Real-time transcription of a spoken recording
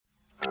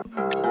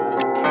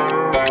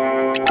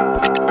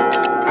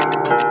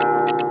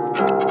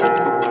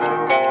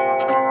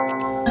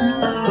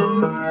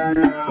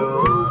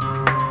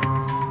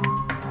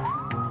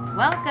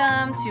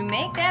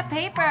Make That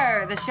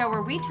Paper, the show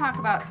where we talk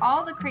about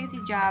all the crazy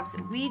jobs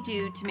we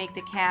do to make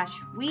the cash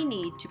we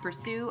need to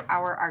pursue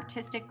our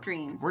artistic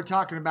dreams. We're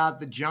talking about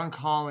the junk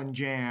hauling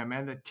jam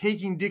and the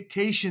taking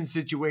dictation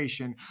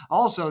situation.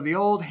 Also, the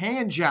old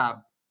hand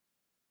job.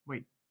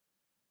 Wait,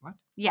 what?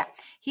 Yeah,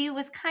 he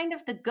was kind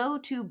of the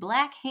go-to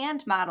black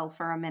hand model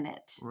for a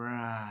minute.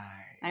 Right.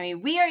 I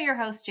mean, we are your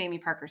hosts, Jamie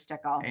Parker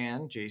Stickle.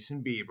 And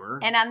Jason Bieber.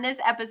 And on this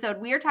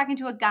episode, we are talking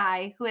to a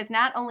guy who has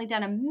not only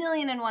done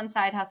 1,000,001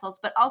 side hustles,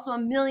 but also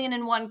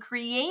 1,000,001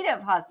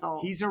 creative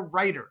hustles. He's a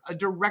writer, a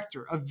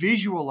director, a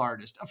visual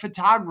artist, a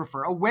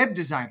photographer, a web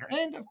designer,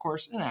 and of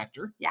course, an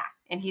actor. Yeah,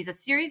 and he's a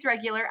series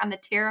regular on the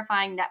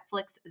terrifying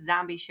Netflix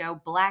zombie show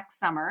Black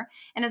Summer.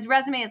 And his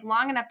resume is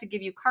long enough to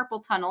give you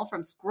carpal tunnel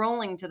from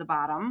scrolling to the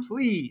bottom.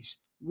 Please,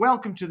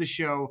 welcome to the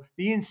show,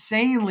 the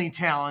insanely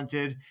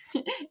talented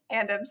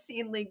and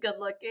obscenely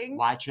good-looking.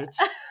 Watch it.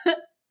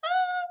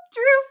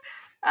 True.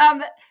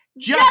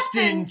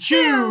 Justin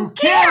Chu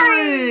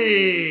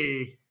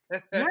Carey.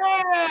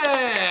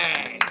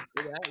 Yay!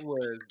 That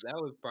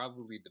was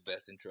probably the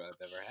best intro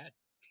I've ever had.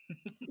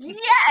 Yay!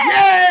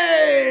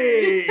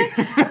 Yay!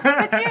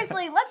 But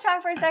seriously, let's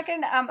talk for a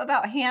second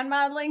about hand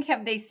modeling.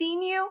 Have they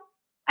seen you?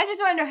 I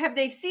just want to know, have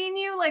they seen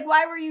you? Like,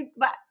 why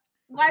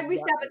did we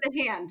stop at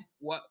the hand?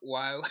 What?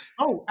 Why?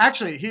 Oh,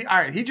 actually,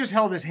 he just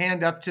held his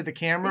hand up to the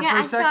camera for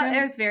a second.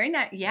 It was very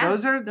nice. Yeah,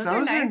 those are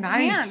nice.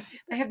 Hands.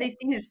 Have they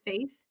seen his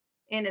face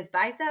and his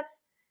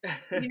biceps?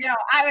 You know,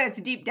 I was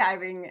deep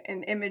diving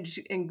an image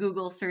in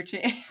Google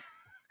searching.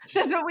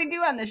 That's what we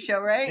do on this show,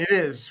 right? It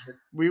is.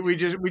 We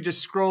just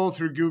scroll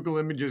through Google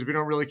Images. We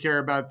don't really care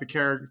about the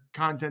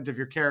content of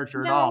your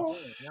character at all.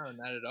 No,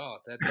 not at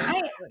all.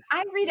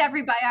 I read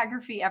every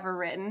biography ever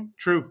written.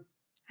 True.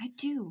 I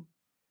do.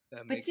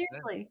 But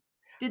seriously,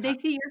 did they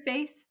see your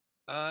face?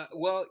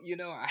 Well, you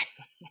know,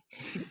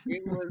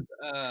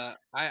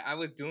 I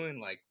was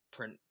doing like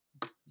print,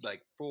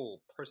 like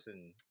full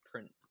person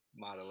print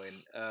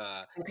modeling.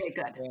 Okay,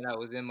 good. And I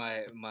was in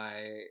my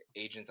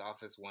agent's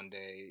office one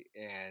day,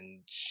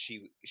 and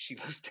she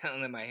was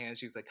telling my hands.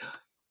 She was like,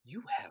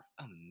 "You have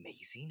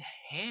amazing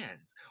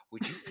hands.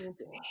 Would you go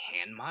into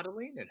hand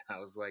modeling?" And I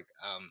was like,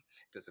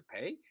 "Does it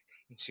pay?"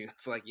 And she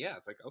was like, "Yeah."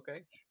 It's like,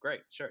 "Okay,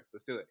 great, sure,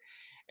 let's do it."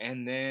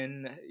 And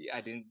then I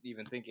didn't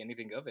even think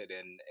anything of it,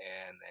 and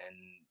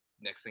then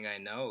next thing I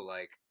know,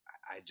 like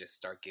I just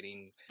start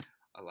getting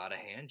a lot of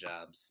hand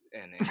jobs,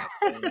 and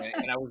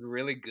I was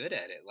really good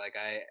at it. Like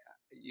I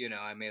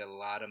made a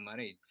lot of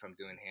money from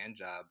doing hand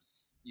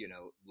jobs,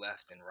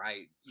 left and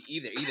right,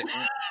 either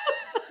hand.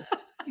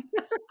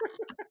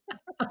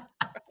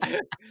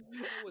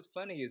 What's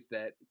funny is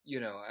that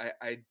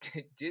I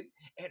did,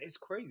 and it's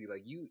crazy.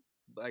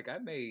 Like I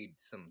made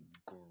some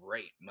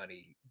great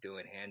money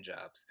doing hand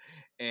jobs,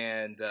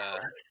 and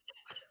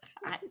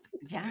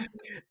yeah.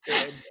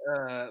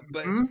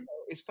 But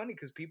it's funny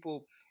because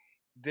people.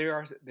 There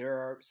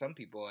are some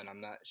people, and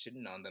I'm not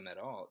shitting on them at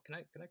all. Can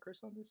I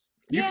curse on this?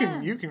 You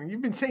can.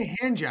 You've been saying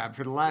hand job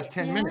for the last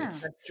 10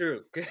 minutes. That's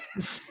true.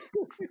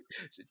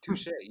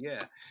 Touche.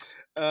 Yeah.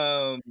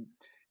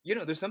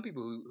 There's some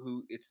people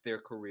who it's their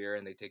career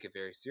and they take it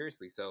very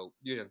seriously. So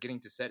getting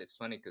to set, it's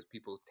funny because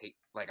people take,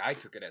 like, I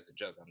took it as a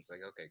joke. I'm just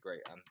like, okay,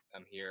 great.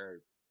 I'm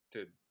here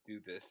to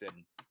do this,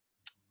 and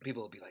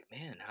people will be like,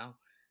 man,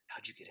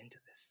 how'd you get into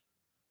this?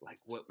 Like,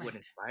 what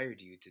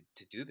inspired you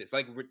to do this?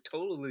 Like, we're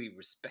totally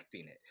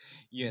respecting it,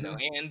 Mm-hmm.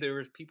 And there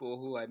were people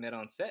who I met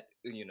on set,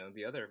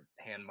 the other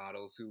hand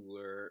models who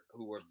were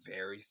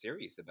very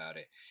serious about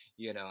it,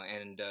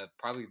 and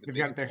probably they've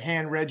got their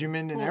hand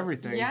regimen and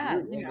everything.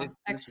 Yeah,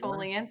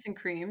 exfoliants and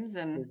creams.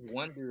 And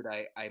one dude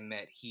I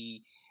met,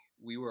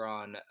 we were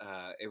on,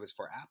 it was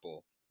for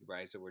Apple,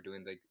 right? So we're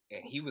doing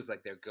and he was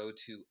like their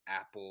go-to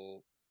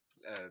Apple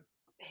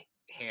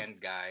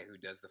hand guy who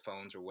does the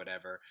phones or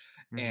whatever,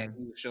 and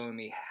he was showing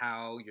me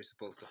how you're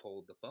supposed to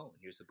hold the phone.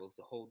 You're supposed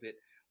to hold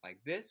it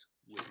like this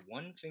with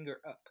one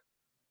finger up.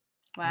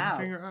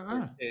 Wow.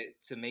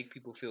 To make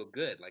people feel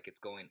good, like it's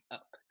going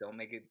up. Don't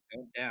make it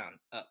down.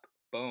 Up.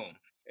 Boom.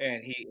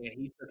 And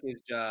he took his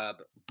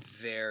job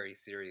very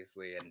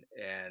seriously, and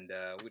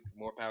with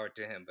more power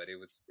to him. But it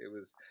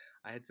was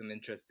I had some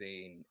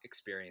interesting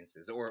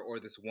experiences. Or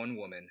this one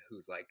woman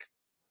who's like,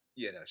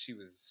 she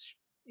was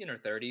in her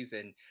 30s,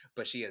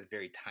 but she has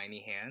very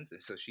tiny hands,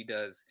 and so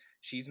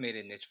she's made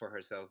a niche for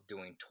herself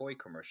doing toy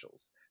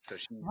commercials. So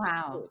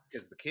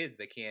because the kids,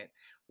 they can't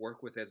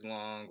work with as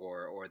long,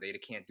 or they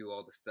can't do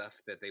all the stuff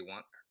that they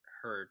want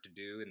her to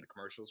do in the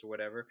commercials or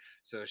whatever.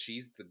 So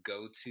she's the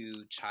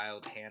go-to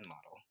child hand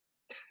model.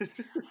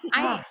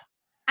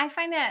 I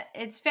find that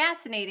it's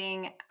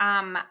fascinating.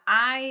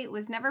 I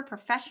was never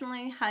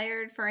professionally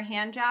hired for a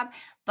hand job,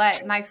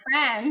 but my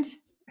friend.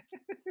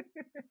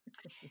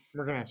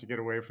 We're gonna have to get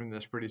away from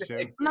this pretty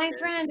soon. My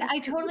friend, I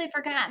totally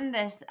forgotten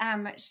this.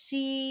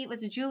 She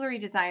was a jewelry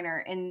designer,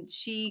 and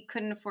she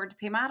couldn't afford to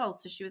pay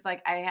models, so she was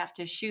like, "I have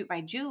to shoot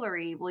my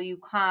jewelry. Will you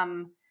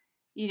come,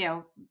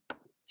 do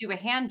a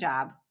hand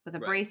job with a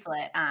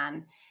bracelet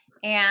on?"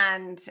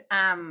 And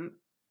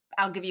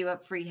I'll give you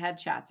up free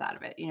headshots out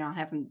of it. I'll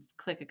have them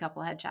click a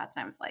couple headshots.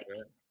 And I was like,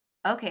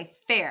 Good. okay,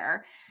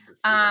 fair. Good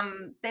for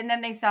you. And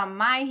then they saw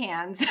my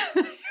hands.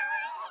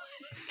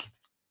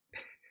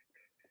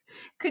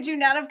 Could you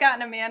not have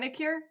gotten a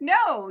manicure?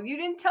 No, you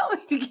didn't tell me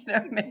to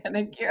get a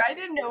manicure. I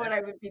didn't know what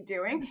I would be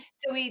doing.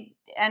 So we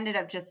ended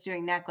up just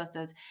doing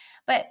necklaces.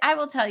 But I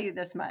will tell you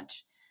this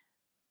much.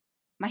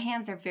 My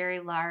hands are very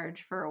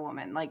large for a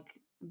woman. Like,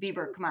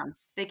 Bieber, come on.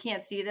 They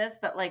can't see this,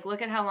 but like,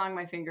 look at how long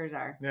my fingers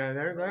are. Yeah,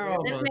 they're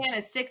This almost. man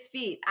is 6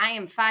 feet. I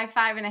am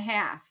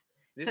 5'5.5".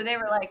 So they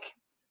were like,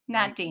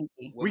 not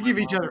dainty. What We my give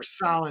each mom other would-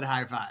 solid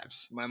high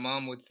fives. My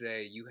mom would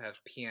say, "You have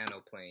piano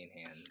playing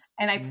hands."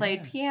 And I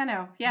played Yeah.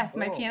 piano. Yes,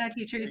 my Oh, piano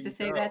teacher there used to you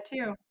say go. that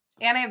too.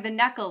 And I have the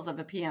knuckles of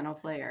a piano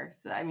player.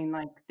 So, I mean,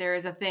 like, there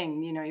is a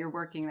thing, you're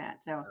working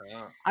that. So,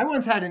 I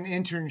once had an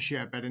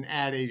internship at an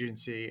ad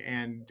agency,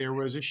 and there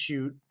was a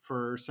shoot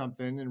for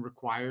something and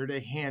required a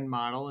hand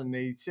model, and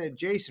they said,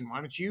 "Jason, why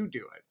don't you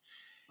do it?"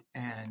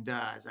 And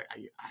I was like,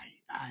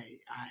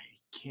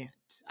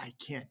 I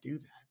can't do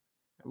that.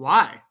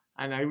 Why?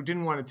 And I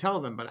didn't want to tell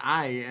them, but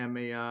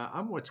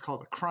I'm what's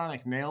called a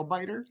chronic nail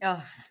biter.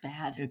 oh, it's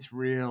bad. It's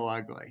real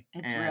ugly.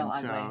 It's and real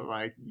so, ugly.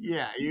 like,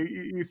 yeah,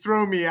 you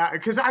throw me out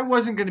because I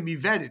wasn't going to be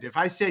vetted. If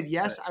I said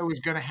yes, Right. I was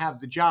going to have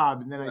the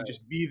job, and then I'd Right.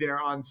 just be there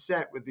on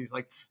set with these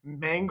like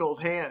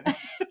mangled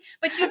hands.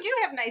 But you do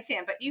have nice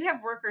hands, but you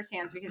have workers'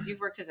 hands because you've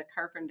worked as a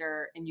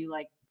carpenter and you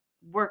like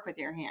work with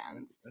your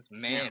hands. That's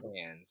man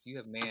hands. You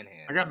have man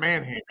hands. I got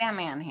man hands. got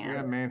man I got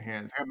hands. man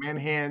hands. I got man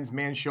hands,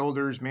 man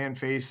shoulders, man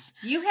face.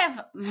 You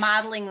have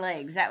modeling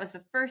legs. That was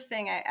the first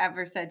thing I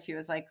ever said to you.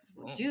 Was like,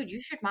 Oh. dude,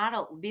 you should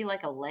be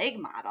like a leg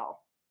model.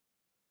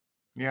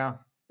 Yeah,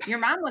 Your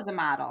mom was a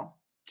model.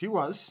 she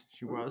was.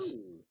 She was.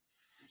 Ooh.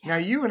 Now,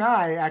 you and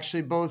I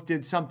actually both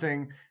did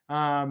something,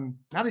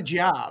 not a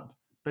job,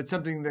 but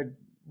something that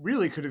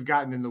really could have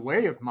gotten in the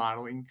way of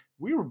modeling.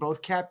 We were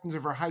both captains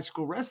of our high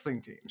school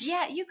wrestling teams.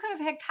 Yeah, you could have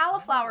had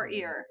cauliflower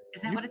ear.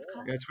 Is that what it's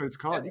called? That's what it's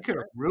called. Yeah, You could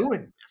have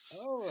ruined this.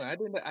 Oh,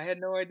 I had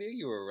no idea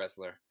you were a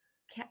wrestler.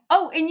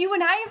 Oh, and you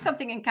and I have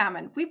something in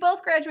common. We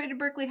both graduated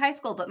Berkeley High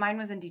School, but mine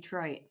was in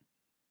Detroit.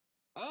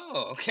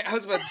 Oh, okay. I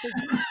was about to say,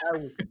 I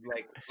was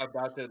like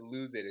about to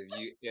lose it if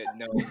you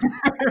no.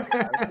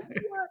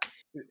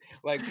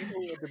 Like people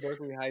who went to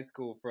Berkeley High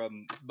School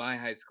from my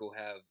high school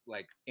have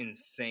like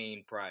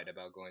insane pride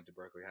about going to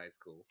Berkeley High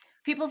School.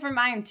 People from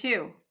mine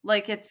too.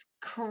 Like, it's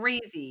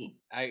crazy.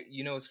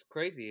 What's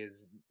crazy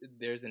is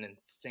there's an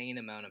insane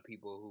amount of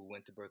people who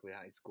went to Berkeley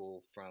High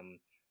School from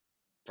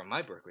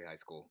my Berkeley High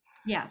School.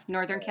 Yeah,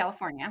 Northern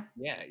California.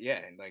 Yeah,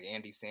 and like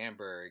Andy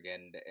Samberg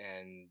and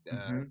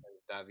Mhm.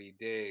 David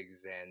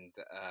Diggs and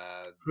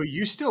Who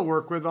you still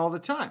work with all the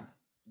time.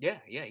 yeah,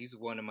 he's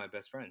one of my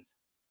best friends.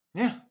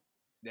 Yeah.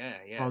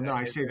 Yeah. Well, no,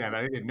 I say that, but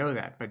I didn't know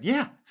that. But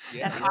yeah.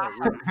 That's yeah,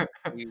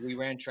 awesome. we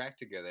ran track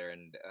together,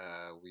 and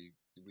we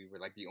were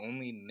like the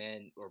only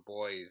men or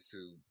boys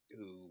who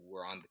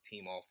were on the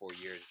team all 4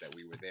 years that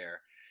we were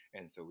there,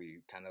 and so we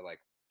kind of like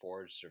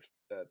forged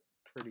a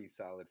pretty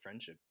solid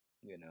friendship,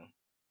 you know.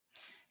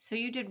 So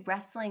you did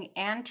wrestling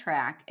and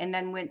track and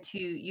then went to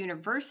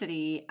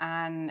university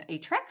on a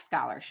track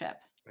scholarship.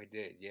 I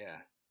did,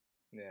 yeah.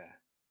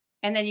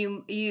 And then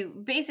you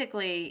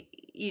basically,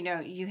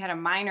 you had a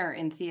minor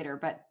in theater,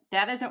 but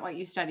that isn't what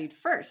you studied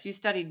first. You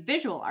studied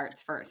visual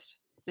arts first.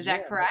 Is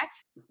that Yeah.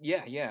 correct?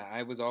 Yeah.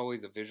 I was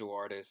always a visual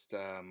artist.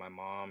 My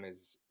mom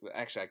is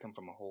actually I come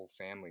from a whole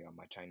family on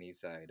my Chinese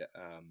side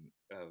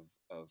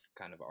of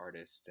kind of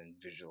artists and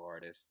visual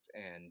artists,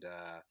 and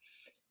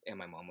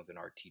my mom was an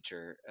art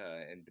teacher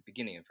in the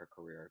beginning of her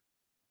career,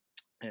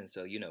 and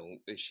so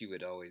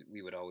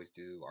we would always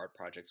do art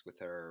projects with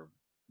her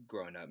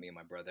growing up, me and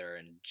my brother,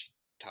 and she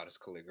taught us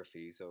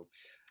calligraphy. So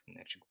I'm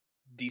actually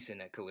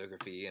decent at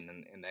calligraphy and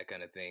that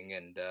kind of thing,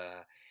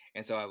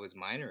 and so I was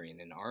minoring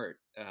in art,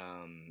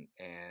 and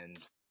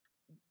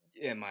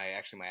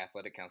my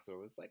athletic counselor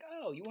was like,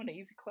 "Oh, you want an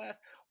easy class?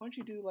 Why don't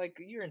you do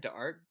you're into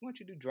art? Why don't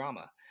you do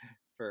drama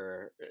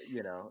for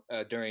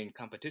during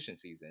competition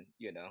season?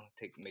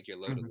 Make your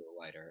load a little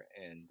lighter."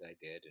 And I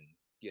did,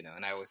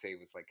 and I always say it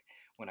was like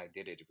when I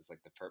did it, it was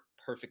like the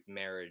perfect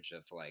marriage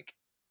of like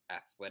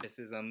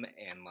athleticism and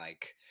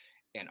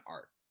and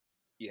art,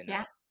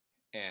 Yeah.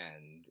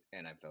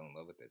 and I fell in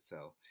love with it.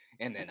 So,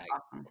 and then That's I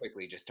awesome.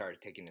 quickly just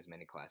started taking as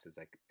many classes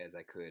as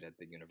I could at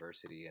the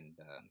university, and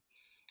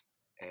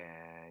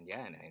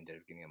yeah, and I ended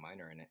up getting a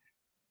minor in it.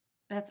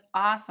 That's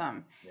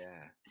awesome.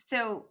 Yeah.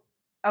 So,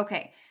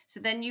 okay. So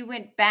then you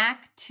went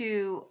back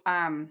to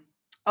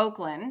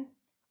Oakland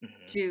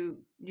Mhm.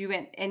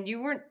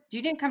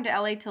 you didn't come to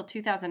LA till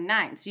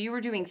 2009. So you were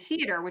doing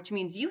theater, which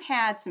means you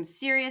had some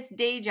serious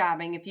day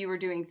jobbing if you were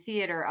doing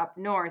theater up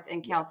north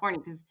in California,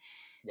 because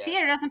Yeah.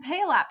 theater doesn't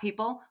pay a lot,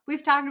 people.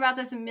 We've talked about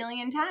this a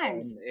million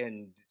times.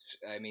 And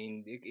I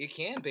mean, it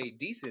can be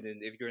decent,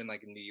 and if you're in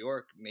like New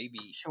York, maybe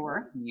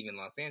Sure. even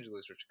Los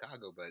Angeles or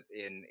Chicago, but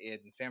in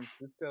San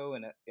Francisco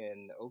and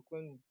in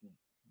Oakland,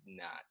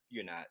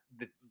 you're not.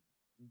 The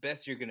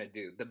best you're gonna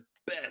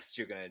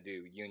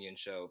do, union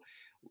show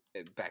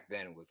back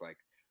then was like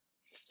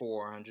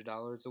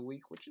 $400 a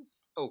week, which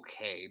is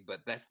okay,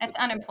 but that's the That's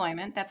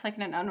unemployment. That's like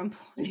an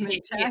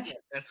unemployment yeah, check.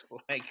 that's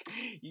like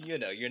you're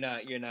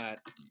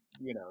not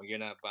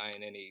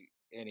buying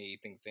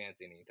anything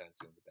fancy anytime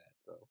soon with that.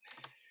 So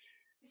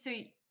So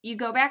you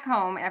go back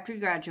home after you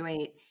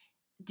graduate.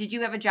 Did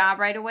you have a job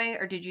right away,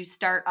 or did you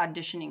start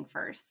auditioning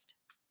first?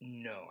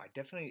 no, I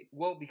definitely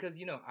because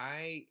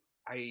I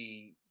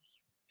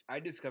I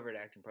discovered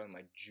acting probably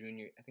my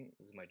junior I think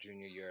it was my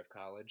junior year of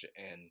college,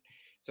 and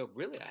so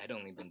really I had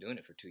only been doing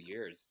it for 2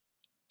 years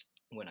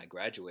when I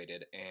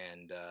graduated,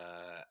 and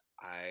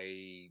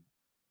I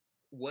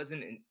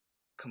wasn't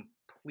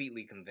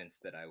completely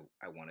convinced that I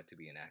wanted to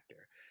be an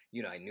actor.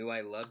 I knew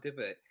I loved it,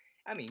 but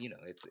I mean,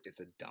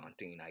 it's a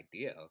daunting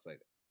idea. I was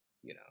like,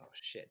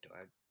 shit, do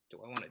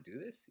I want to do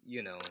this?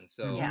 And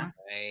so Yeah, Mhm.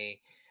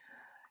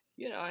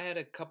 I had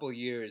a couple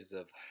years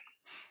of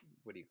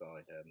what do you call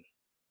it?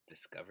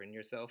 Discovering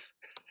yourself.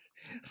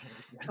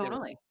 There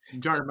totally.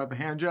 You talking about the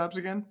hand jobs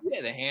again?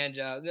 Yeah, the hand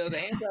job. No, the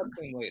hand job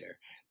came later.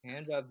 The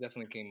hand job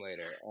definitely came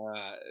later.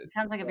 It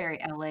sounds like a very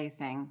LA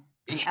thing,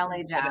 an Yeah,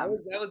 LA job.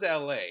 that was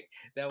LA.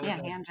 That was Yeah,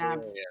 not hand Bay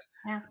jobs.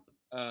 Yeah,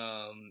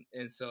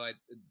 And so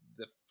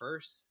the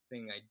first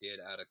thing I did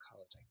out of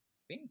college, I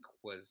think,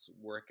 was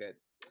work at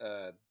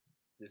uh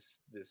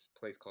this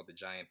place called the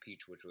Giant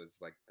Peach, which was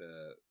like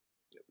the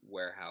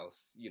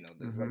warehouse.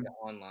 There's like Hmm. an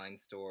online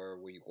store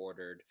where you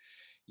ordered,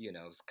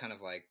 it's kind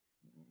of like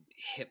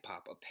hip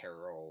hop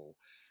apparel,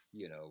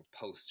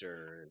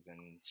 posters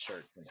and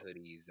shirts and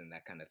hoodies and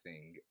that kind of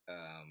thing.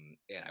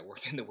 And I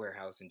worked in the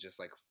warehouse and just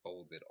like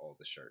folded all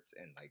the shirts,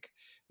 and like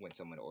when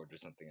someone ordered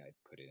something, I'd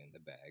put it in the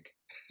bag.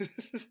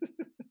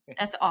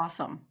 that's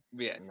awesome.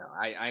 Yeah, no,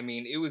 I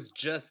mean, it was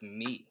just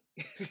me.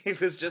 It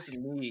was just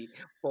me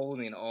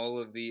folding all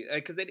of the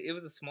because it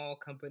was a small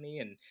company,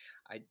 and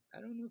I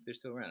don't know if they're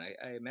still around.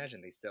 I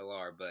imagine they still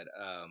are, but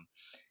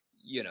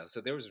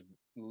so there was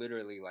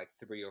literally like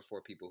 3 or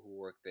 4 people who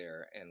worked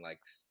there, and like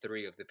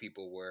three of the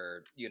people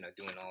were doing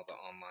all the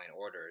online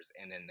orders,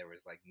 and then there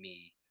was like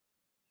me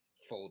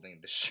folding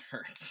the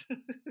shirts.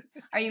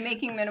 Are you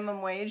making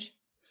minimum wage?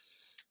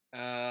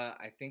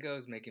 I think I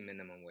was making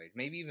minimum wage,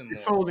 maybe even You're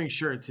more. folding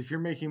shirts. If you're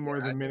making Yeah,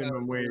 more I than think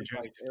minimum it was wage, I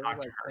like need to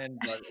talk to her.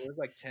 $10. It was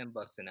like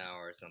 $10 an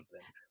hour or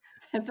something.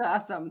 That's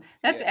awesome.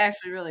 That's Yeah,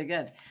 actually really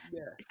good.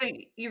 yeah. So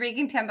you're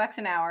making $10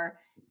 an hour.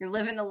 You're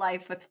living the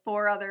life with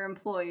 4 other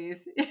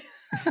employees,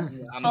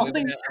 Yeah,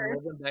 folding I'm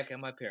shirts, living back at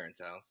my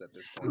parents' house at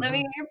this point.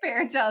 living Mhm. in your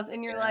parents' house,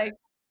 and you're Yeah. like,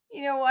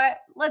 "You know what?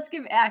 Let's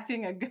give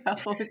acting a go.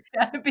 It's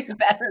gotta be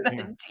better Yeah.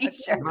 than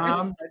T-shirts.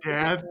 Mom, It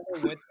Dad.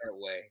 kinda went that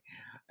way,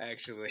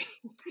 actually.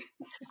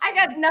 I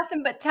got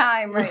nothing but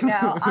time right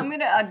now. I'm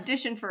gonna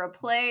audition for a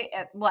play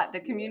at what? The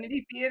Yeah.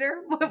 community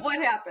theater?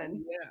 What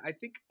happens?" Yeah, I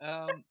think,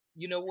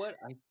 you know what?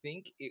 I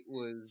think it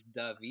was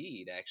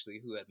David actually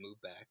who had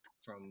moved back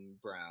from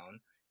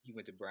Brown. He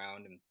went to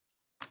Brown, and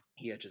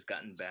he had just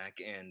gotten back,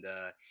 and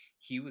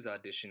he was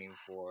auditioning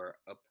for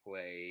a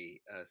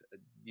play.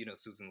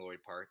 Susan Laurie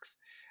Parks.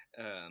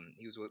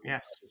 He was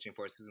Yes. auditioning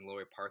for a Susan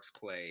Laurie Parks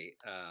play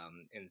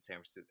in San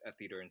Francisco, a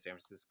theater in San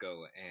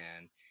Francisco,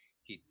 and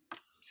he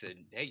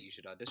said, "Hey, you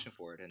should audition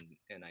for it,"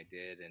 and I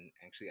did, and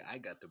actually I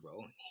got the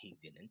role, and he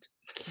didn't.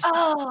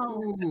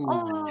 Oh,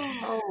 Ooh.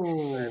 oh.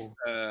 Oh.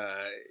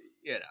 uh,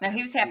 Now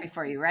he was happy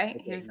for you, right?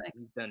 but He was like,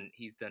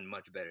 he's done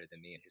much better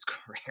than me in his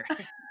career.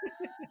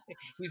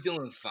 He's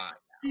doing fine.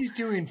 He's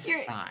doing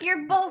 "You're fine.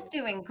 you're both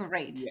doing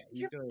great. Yeah, he's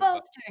You're doing fine.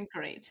 both doing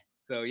great."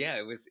 So yeah,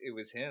 it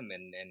was him,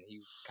 and he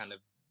was kind of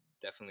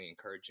definitely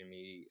encouraging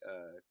me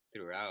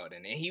throughout,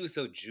 and he was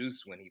so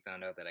juiced when he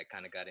found out that I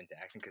kind of got into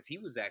acting, because he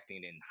was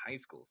acting in high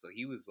school, so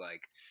he was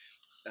like,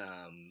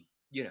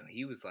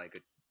 he was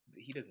like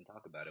he doesn't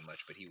talk about it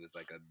much, but he was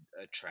like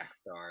a track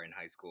star in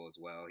high school as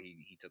well.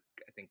 He took,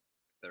 I think,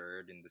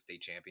 third in the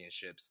state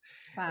championships,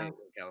 Wow.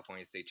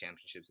 California state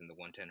championships in the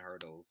 110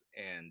 hurdles,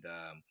 and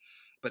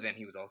but then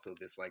he was also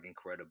this like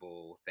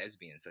incredible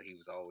thespian, so he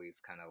was always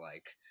kind of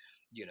like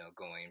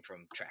going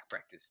from track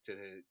practice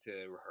to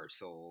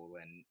rehearsal,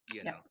 and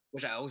Yep.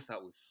 which I always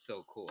thought was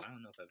so cool. I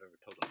don't know if I've ever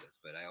told him this,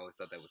 but I always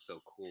thought that was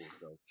so cool.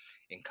 So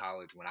in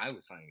college, when I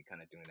was finally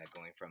kind of doing that,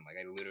 going from like,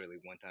 I literally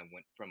one time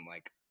went from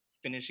like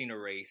finishing a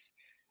race,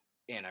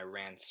 and I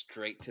ran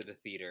straight to the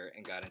theater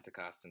and got into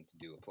costume to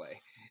do a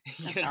play.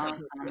 That's you know?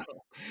 awesome.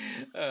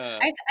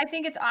 Uh, I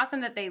think it's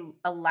awesome that they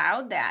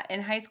allowed that.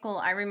 In high school,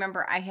 I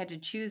remember I had to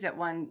choose at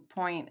one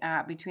point,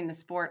 between the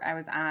sport I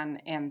was on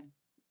and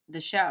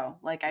the show.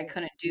 Like, I yeah,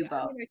 couldn't do yeah.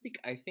 I both. mean,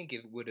 I think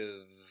it would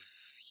have.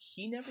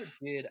 He never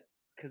did,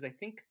 because I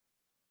think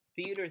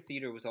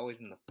theater was always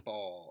in the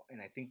fall,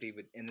 and I think they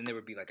would, and then there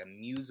would be like a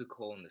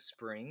musical in the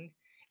spring,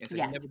 and so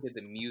he never Yes. did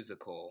the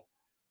musical.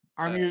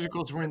 Our Uh,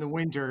 musicals were in the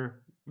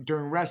winter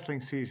during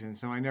wrestling season,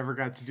 so I never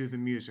got to do the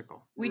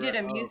musical. We did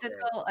a oh,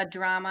 okay. musical, a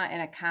drama,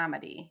 and a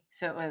comedy.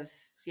 So it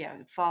was,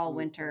 yeah, fall,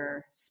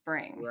 winter,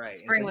 spring.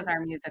 Right, and Spring so was our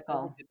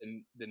musical. he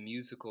did the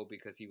musical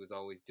because he was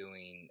always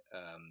doing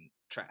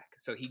track,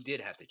 so he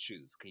did have to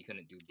choose. He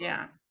couldn't do both,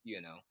 Yeah.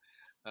 you know.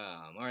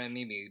 Or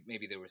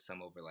maybe there was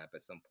some overlap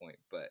at some point,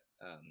 but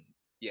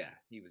Yeah,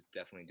 he was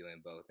definitely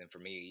doing both. And for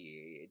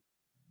me, it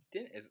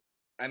didn't as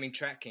I mean,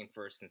 track came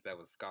first since that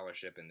was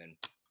scholarship, and then,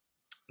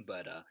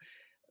 but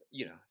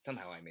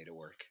somehow I made it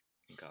work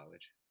in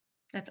college.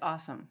 That's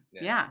awesome.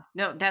 Yeah, Yeah.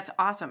 No, that's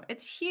awesome.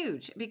 It's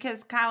huge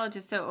because college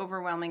is so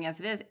overwhelming as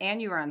it is,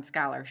 and you were on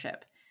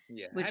scholarship,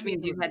 yeah. I which mean,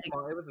 means you had to.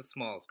 it was a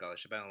small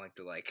scholarship. I don't like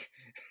to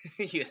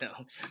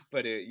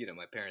but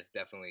my parents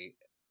definitely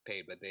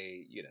paid, but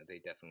they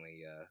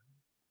definitely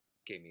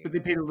gave me But they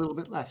paid a little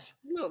bit less.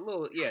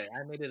 yeah.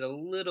 I made it a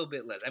little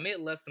bit less. I made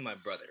it less than my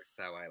brother. Is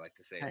how I like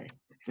to say it. Hey,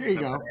 there you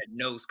My go. brother had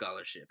no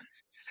scholarship.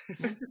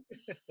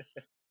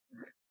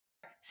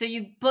 So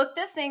you booked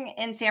this thing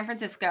in San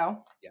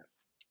Francisco. Yeah.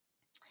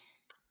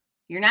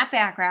 You're not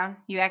background.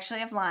 You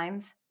actually have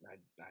lines. I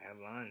have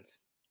lines.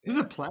 This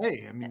is a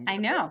play. I mean, I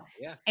know.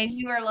 Yeah. And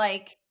you are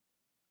like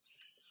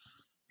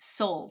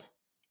sold.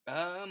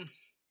 God,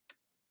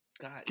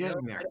 no,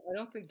 getting there. I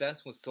don't think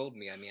that's what sold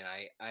me. I mean,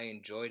 I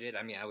enjoyed it.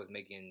 I mean, I was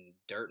making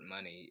dirt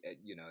money.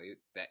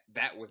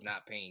 That was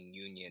not paying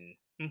union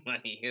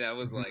money. That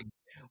was like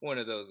one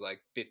of those like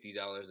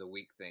 $50 a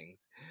week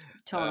things.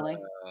 Totally.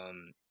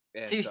 Um,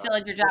 So and you so still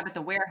had your job at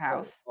the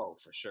warehouse. oh,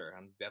 for sure.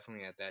 I'm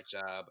definitely at that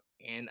job,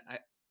 and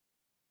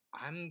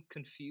I'm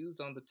confused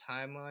on the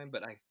timeline,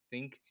 but I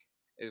think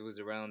it was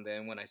around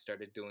then when I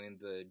started doing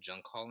the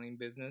junk hauling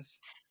business.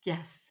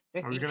 Yes.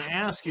 I was going to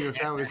ask you if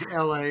that was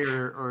LA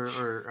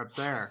or up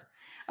there.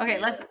 Okay,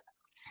 let's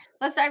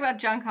talk about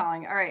junk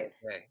hauling. All right.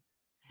 Okay.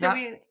 So Now,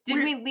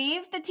 we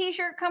leave the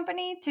t-shirt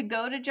company to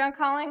go to junk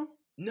hauling?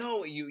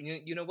 No,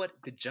 you know what?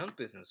 The junk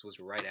business was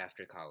right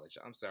after college.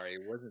 I'm sorry,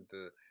 it wasn't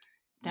the.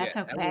 That's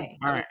Yeah, okay. All that was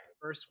right. the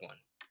first one.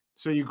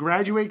 So you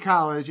graduate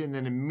college and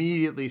then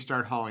immediately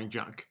start hauling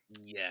junk.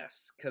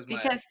 Yes,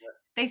 Because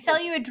they sell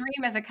you a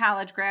dream as a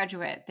college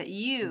graduate that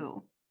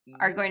you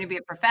are going to be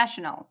a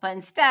professional, but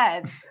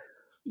instead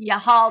you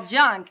haul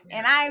junk,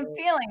 and I'm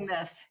feeling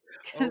this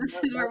because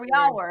this is where we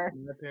all were.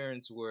 My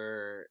parents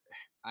were,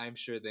 I'm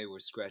sure they were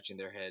scratching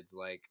their heads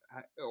like,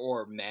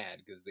 or mad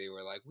because they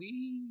were like,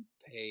 we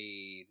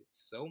paid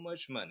so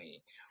much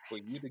money for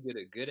you to get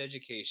a good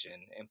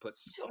education and put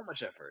so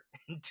much effort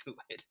into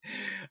it,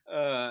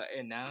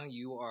 and now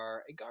you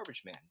are a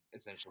garbage man,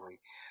 essentially.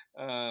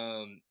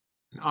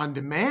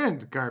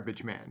 On-demand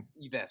garbage man.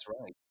 That's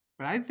right.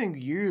 But I think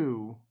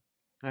you,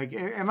 like,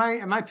 am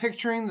I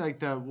picturing like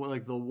the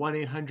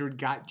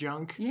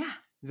 1-800-GOT-JUNK? Yeah.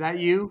 Is that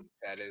you?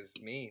 That is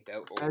me.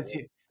 That's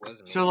you.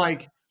 Was me. So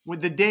like,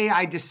 with the day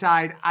I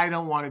decide I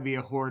don't want to be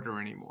a hoarder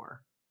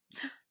anymore,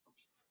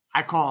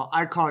 I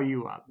call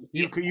you up.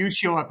 You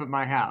show up at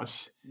my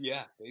house.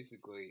 Yeah,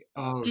 basically.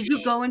 Oh, Did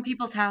you go in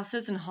people's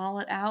houses and haul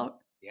it out?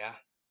 Yeah.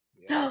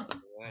 So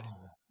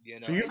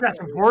you've got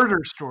some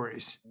hoarder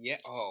stories. Yeah.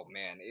 Oh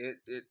man,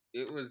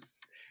 it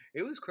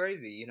was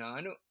crazy.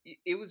 I know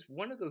it was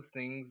one of those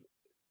things.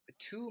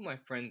 Two of my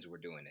friends were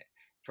doing it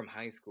from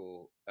high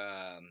school.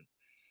 And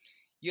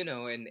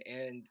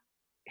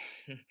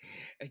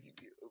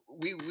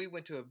we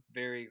went to a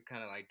very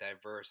kind of like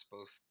diverse,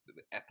 both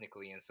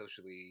ethnically and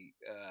socially,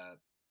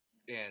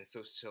 and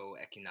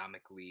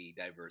socio-economically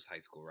diverse high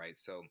school, right?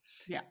 So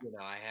Yeah.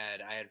 I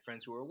had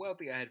friends who were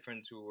wealthy. I had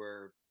friends who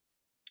were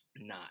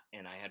not,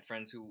 and I had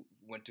friends who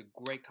went to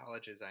great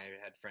colleges. I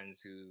had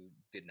friends who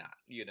did not,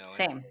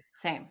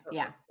 Same.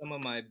 Yeah. Some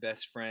of my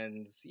best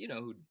friends,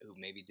 who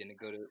maybe didn't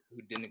go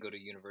to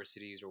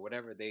universities or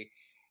whatever, they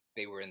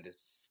were in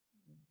this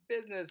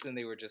business and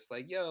they were just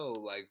like, yo,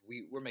 like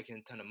we're making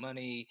a ton of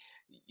money,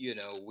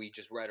 we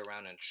just ride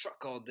around in a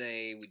truck all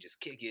day, we just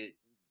kick it,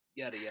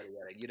 yada yada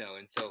yada,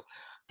 and so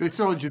they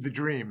sold you the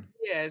dream.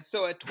 Yeah,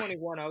 so at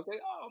 21 I was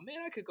like, oh man,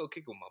 I could go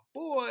kick with my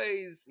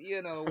boys,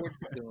 we're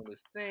just doing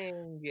this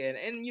thing, and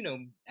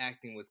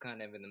acting was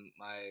kind of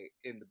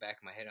in the back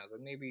of my head. I was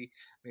like, maybe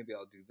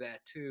I'll do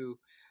that too.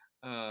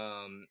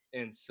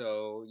 And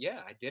so yeah,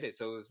 I did it.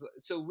 So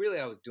really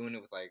I was doing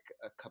it with like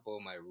a couple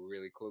of my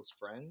really close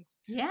friends.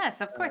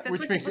 Yes, of course. That's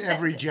which makes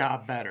every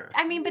job better.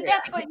 I mean, but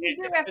that's what you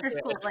do after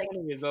school. At like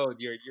 20 years old,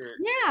 you're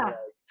yeah. like,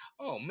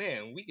 oh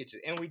man, we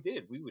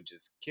would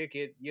just kick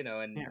it,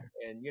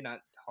 and you're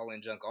not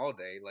hauling junk all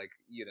day. Like,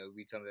 we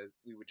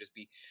would just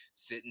be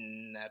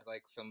sitting at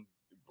like some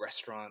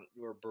restaurant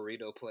or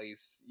burrito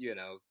place,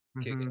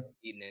 kicking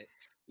it,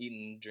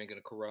 eating, drinking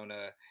a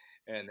Corona,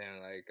 and then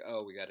like,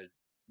 oh, we got a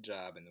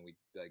job, and then we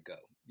like go,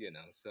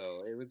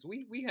 so it was,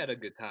 we had a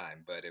good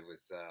time, but it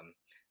was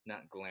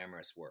not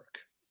glamorous work.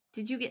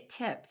 Did you get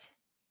tipped?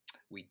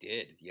 We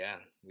did, yeah.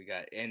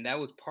 And that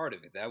was part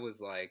of it. That was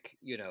like,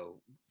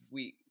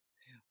 we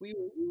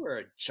were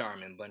a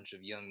charming bunch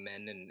of young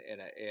men,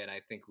 and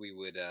I think we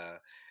would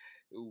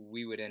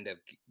end up,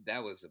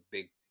 that was a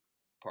big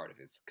part of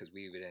it, because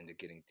we would end up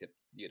getting tipped,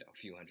 a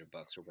few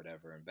 $100 or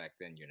whatever. And back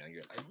then, you're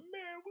like,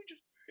 man, we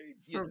just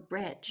we're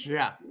rich.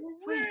 Yeah,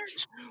 we're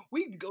rich.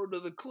 We can go to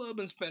the club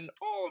and spend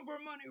all of our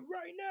money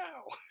right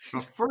now.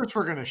 But first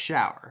we're gonna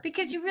shower,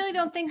 because you really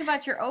don't think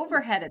about your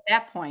overhead at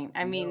that point.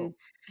 I mean,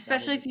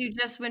 especially if you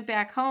just went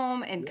back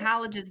home and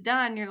college is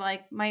done, you're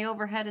like, my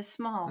overhead is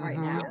small right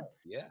now.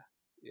 Yeah.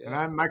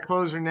 And my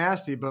clothes are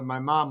nasty, but my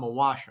mom will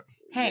wash them.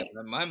 Yeah, Hey,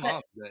 my but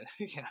mom.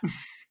 Yeah.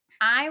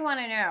 I want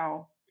to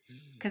know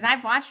because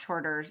I've watched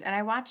Hoarders and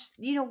I watched,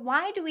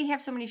 why do we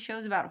have so many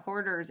shows about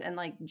hoarders and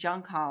like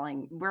junk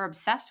hauling? We're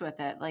obsessed with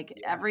it. Like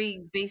Yeah.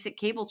 every basic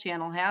cable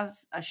channel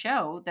has a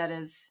show that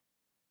is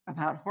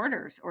about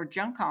hoarders or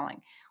junk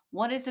hauling.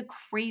 What is the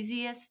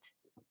craziest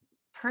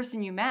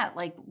person you met?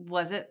 Like,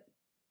 was it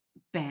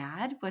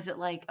bad? Was it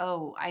like,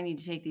 oh, I need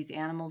to take these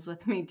animals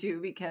with me too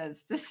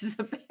because this is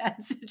a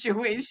bad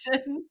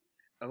situation?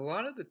 A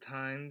lot of the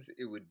times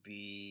it would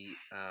be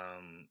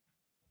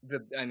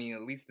I mean,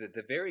 at least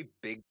the very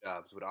big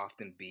jobs would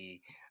often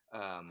be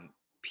um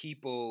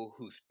people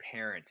whose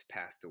parents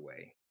passed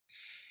away.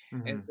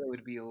 And Mhm. so it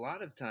would be a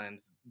lot of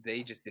times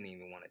they just didn't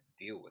even want to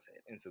deal with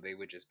it. And so they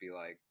would just be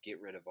like,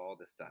 get rid of all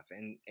this stuff.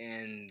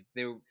 And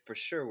there for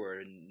sure were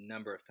a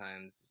number of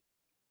times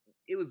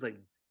it was like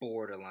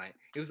borderline.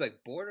 It was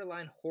like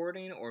borderline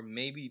hoarding, or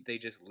maybe they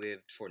just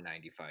lived for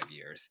 95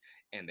 years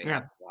and they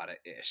have Yeah. a lot of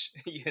ish,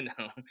 you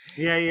know?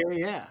 Yeah, yeah,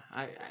 yeah.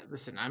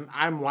 Listen.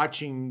 I'm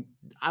watching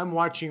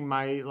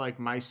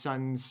my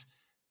son's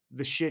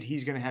the shit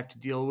he's gonna have to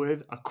deal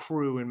with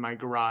accrue in my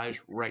garage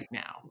right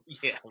now.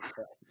 Yeah,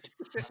 right.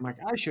 I'm like,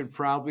 I should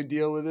probably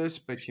deal with this,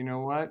 but you know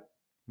what?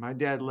 My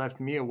dad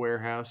left me a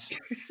warehouse.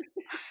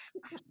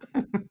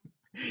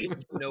 You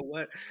know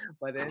what?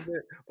 By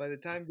the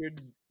time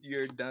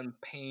you're done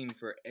paying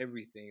for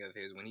everything of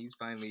his, when he's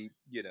finally,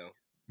 paying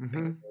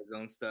Hmm. for his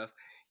own stuff,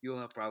 you'll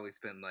have probably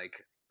spent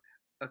like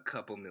a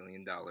couple $1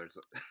 million.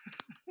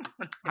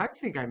 I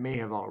think I may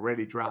have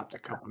already dropped a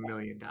couple $1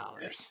 million.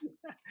 I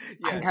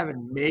Yeah,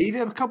 haven't made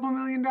a couple $1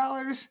 million,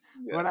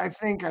 yeah, but I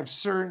think I've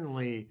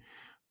certainly,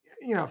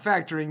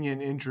 factoring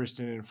in interest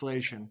and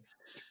inflation,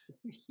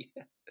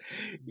 yeah,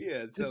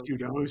 yeah. this So,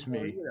 dude owes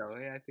well, me.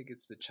 I think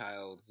it's the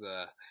child's.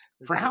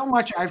 For how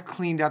much I've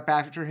cleaned up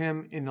after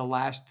him in the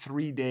last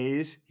 3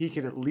 days, he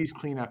could at least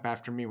clean up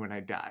after me when I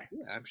die.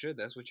 Yeah, I'm sure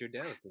that's what your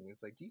dad was thinking.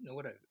 It's like, do you know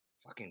what I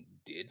fucking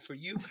did for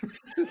you?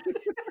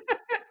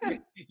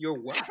 You're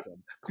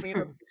welcome. Clean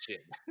up the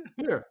shit.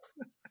 Here,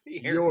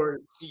 Here,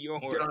 yours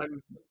yours.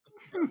 done.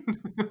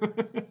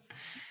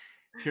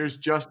 Here's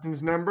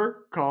Justin's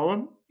number. Call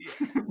him. Yeah,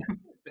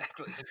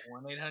 exactly.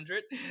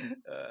 1-800.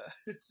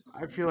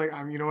 I feel like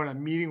I'm, you know what,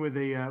 I'm meeting with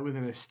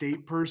an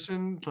estate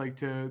person, like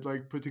to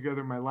put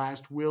together my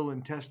last will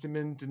and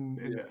testament and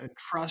Yeah. a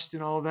trust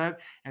and all of that.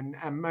 And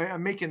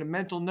I'm making a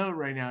mental note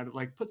right now to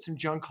like put some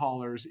junk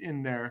haulers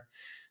in there.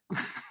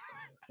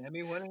 I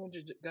mean,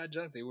 1-800 got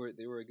junk. They were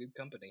a good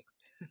company.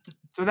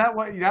 So that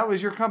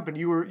was your company.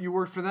 You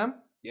worked for them?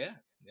 Yeah,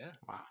 yeah.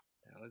 Wow.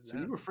 That was So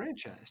you them. were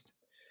franchised.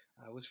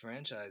 I was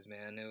franchise,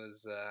 man. It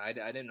was I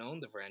didn't own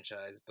the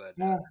franchise, but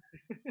Yeah.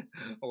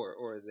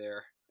 or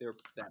their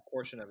that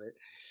portion of it.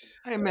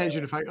 I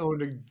imagine if I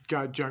owned a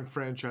got junk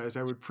franchise,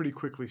 I would pretty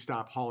quickly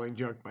stop hauling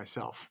junk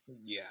myself.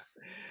 Yeah,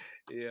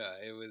 yeah.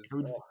 It I was,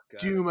 would oh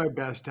god. do my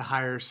best to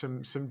hire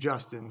some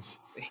Justins.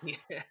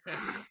 Yeah.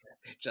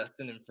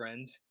 Justin and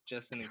friends,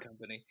 Justin and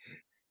company.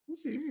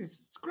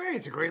 It's great.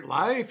 It's a great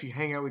life. You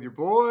hang out with your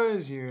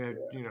boys.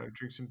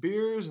 Drink some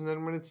beers, and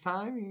then when it's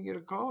time, you get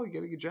a call. You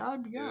get a good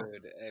job. You go.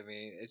 Dude, I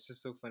mean, it's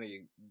just so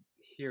funny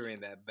hearing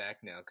that back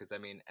now because I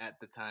mean, at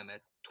the time,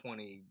 at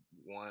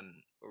 21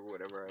 or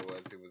whatever I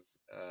was, it was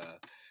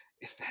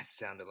if that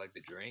sounded like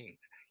the dream,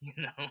 you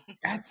know?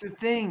 That's the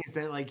thing is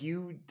that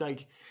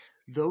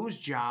those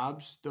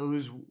jobs,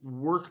 those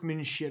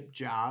workmanship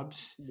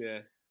jobs, Yeah,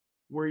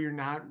 where you're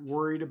not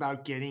worried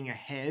about getting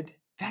ahead.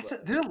 right.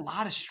 There's a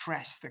lot of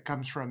stress that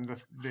comes from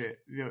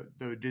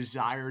the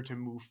desire to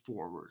move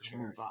forward, Sure.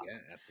 move up. Yeah,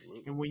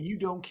 absolutely. And when you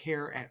don't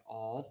care at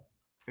all,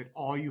 that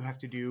all you have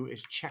to do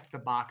is check the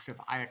box of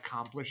I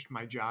accomplished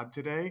my job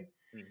today,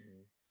 Hmm.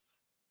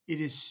 it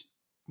is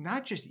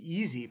not just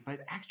easy, but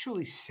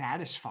actually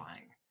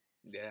satisfying.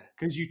 Yeah,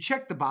 Because you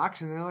check the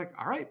box and they're like,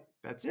 all right,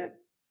 that's it.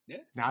 yeah,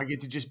 Now I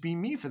get to just be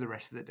me for the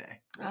rest of the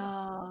day. yeah,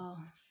 Oh,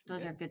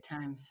 those yeah. are good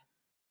times.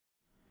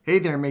 Hey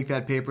there, Make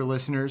That Paper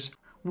listeners.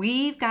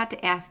 We've got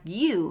to ask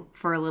you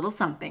for a little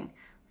something.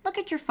 Look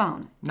at your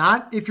phone.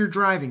 Not if you're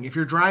driving. If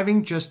you're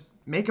driving, just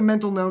make a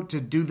mental note to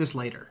do this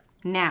later.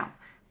 Now,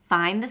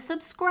 find the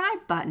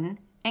subscribe button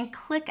and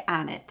click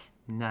on it.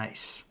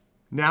 Nice.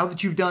 Now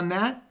that you've done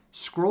that,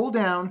 scroll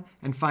down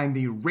and find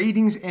the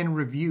ratings and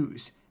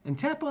reviews and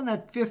tap on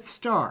that 5th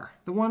star,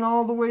 the one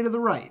all the way to the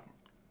right.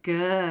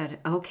 Good.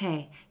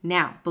 Okay.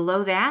 Now,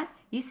 below that,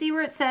 you see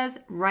where it says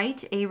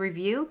write a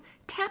review?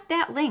 Tap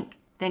that link.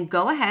 Then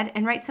go ahead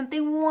and write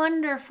something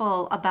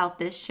wonderful about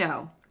this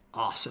show.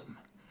 Awesome.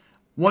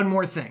 One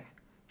more thing.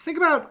 Think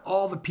about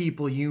all the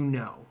people you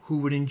know who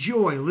would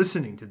enjoy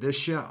listening to this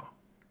show.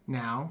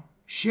 Now,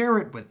 share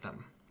it with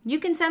them. You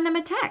can send them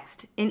a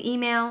text, an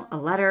email, a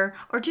letter,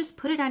 or just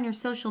put it on your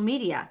social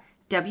media.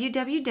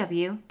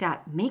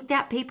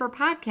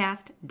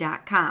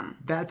 www.makethatpaperpodcast.com.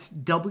 That's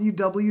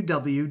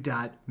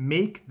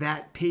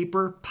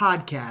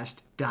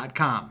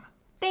www.makethatpaperpodcast.com.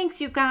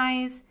 Thanks, you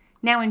guys.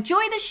 Now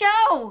enjoy the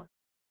show.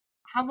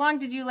 How long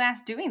did you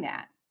last doing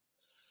that?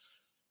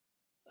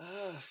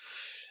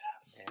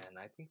 Man,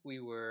 I think we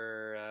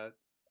were.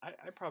 I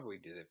probably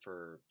did it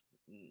for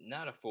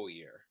not a full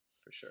year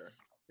for sure.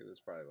 It was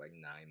probably like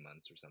 9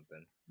 months or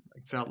something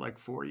like that. Felt like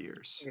 4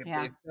 years.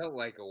 Yeah. It felt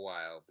like a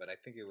while, but I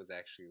think it was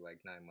actually like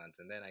 9 months.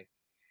 And then I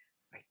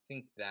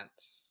think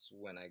that's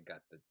when I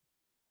got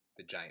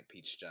the Giant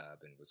Peach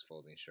job and was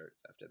folding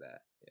shirts after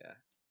that. Yeah.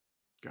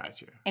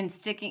 Gotcha. And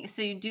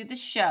so you do the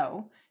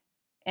show,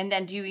 and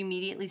then do you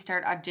immediately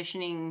start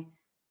auditioning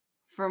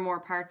for more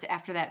parts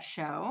after that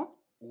show?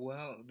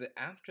 Well,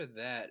 after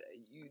that,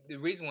 the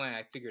reason why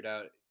I figured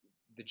out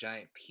the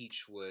Giant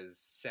Peach was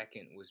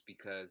second was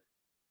because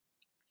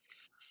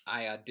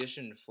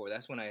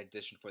that's when I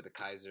auditioned for the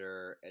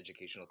Kaiser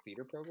Educational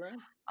Theater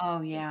Program Oh,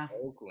 in yeah.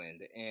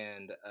 Oakland,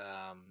 and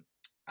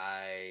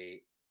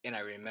I I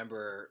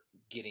remember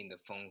getting the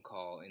phone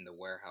call in the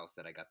warehouse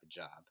that I got the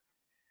job,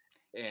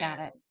 and Got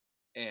it.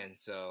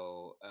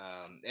 so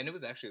and it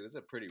was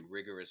a pretty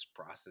rigorous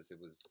process. It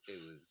was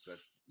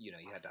you know,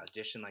 you had to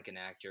audition like an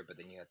actor, but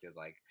then you had to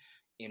like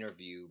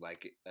interview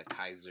like a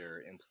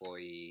Kaiser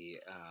employee,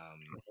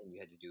 and you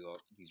had to do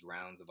these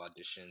rounds of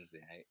auditions,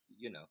 and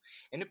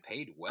and it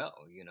paid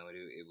well.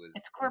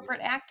 It's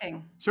corporate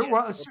acting. So, Yeah,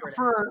 well, so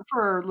corporate.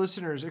 for our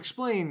listeners,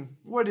 explain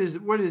what is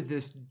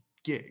this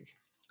gig?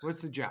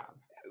 What's the job?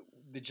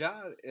 The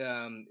job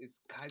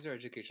is Kaiser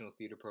Educational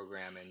Theater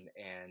Program,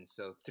 and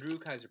so through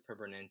Kaiser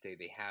Permanente,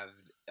 they have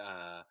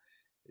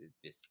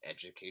this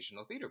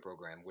educational theater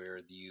program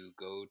where you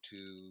go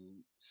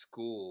to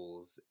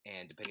schools,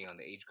 and depending on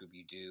the age group,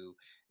 you do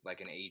like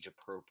an age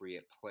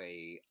appropriate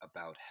play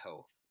about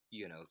health.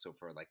 So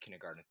for like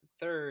kindergarten to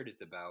third,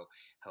 it's about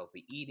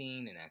healthy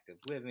eating and active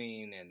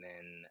living, and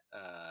then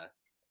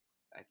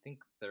I think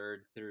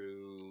third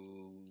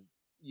through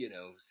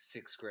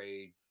sixth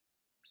grade,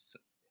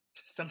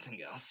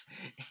 something else,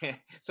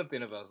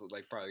 something about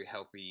like probably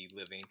healthy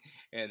living,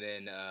 and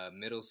then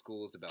middle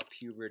school is about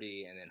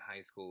puberty, and then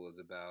high school is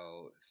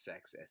about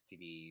sex,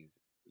 STDs.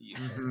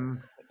 Mm-hmm.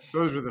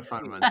 Those were the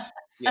fun ones.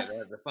 Yeah,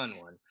 the fun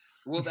one.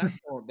 Well,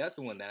 that's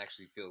the one that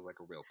actually feels like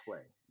a real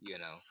play.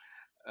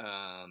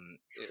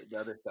 The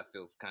other stuff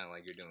feels kind of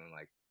like you're doing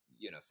like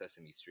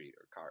Sesame Street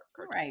or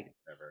cartoon, Right.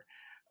 whatever.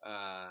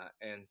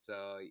 And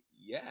so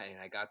yeah,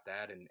 and I got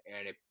that,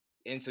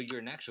 and so you're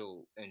an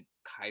actual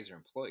Kaiser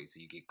employee, so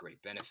you get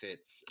great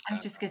benefits. I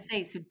was just gonna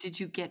say, so did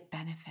you get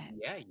benefits?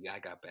 Yeah, I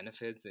got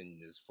benefits,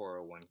 and there's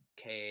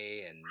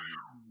 401k, and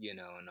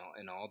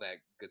and all that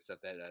good stuff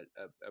that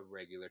a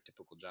regular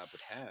typical job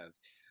would have.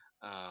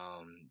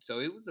 So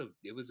it was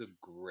a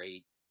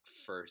great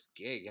first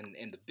gig,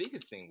 and the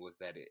biggest thing was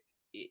that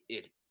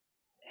it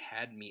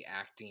had me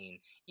acting,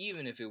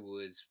 even if it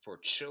was for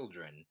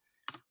children,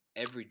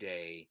 every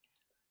day.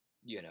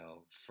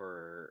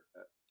 For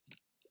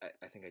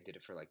I think I did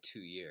it for like 2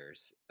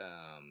 years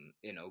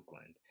in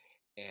Oakland,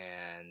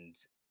 and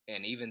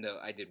even though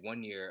I did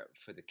 1 year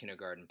for the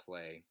kindergarten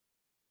play,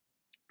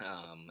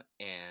 and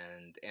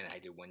I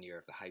did 1 year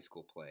of the high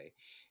school play,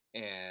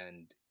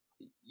 and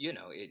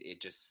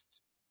it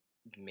just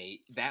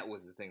that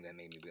was the thing that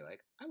made me be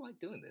like, I like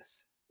doing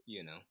this.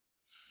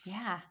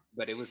 Yeah.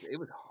 But it was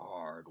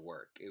hard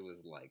work. It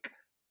was like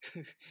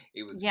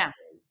it was Yeah.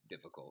 very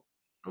difficult.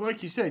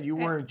 Like you said, you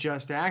weren't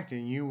just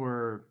acting; you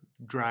were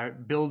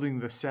building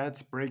the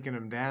sets, breaking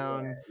them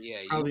down,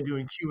 Yeah, probably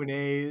doing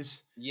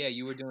Q&As. yeah,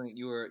 you were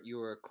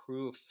a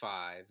crew of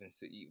 5, and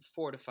so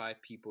 4 to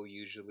 5 people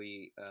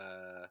usually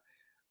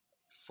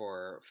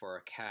for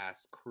a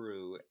cast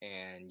crew,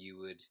 and you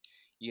would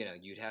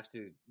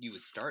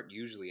start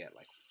usually at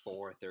like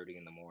 4:30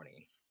 in the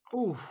morning.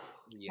 Oh,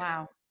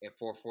 Wow. At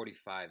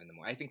 4:45 in the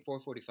morning. I think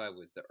 4:45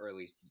 was the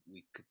earliest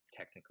we could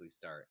technically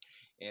start.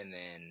 And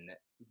then,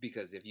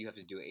 because if you have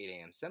to do 8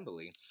 a.m.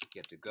 assembly, you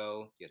have to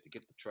go, you have to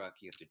get the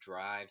truck, you have to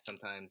drive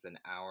sometimes an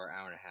hour,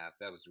 hour and a half.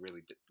 That was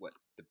really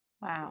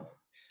Wow.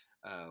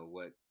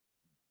 what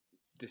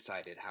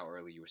decided how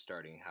early you were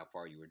starting, how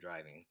far you were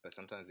driving. But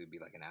sometimes it would be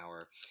like an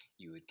hour.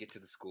 You would get to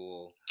the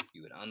school,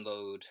 you would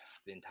unload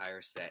the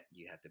entire set.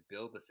 You had to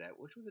build the set,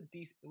 which was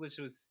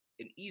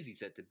an easy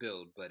set to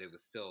build, but it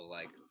was still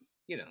like,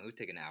 it would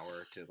take an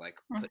hour to like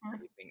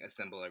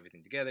assemble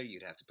everything together.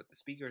 You'd have to put the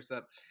speakers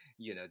up,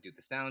 do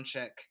the sound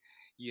check,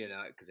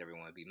 because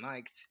everyone would be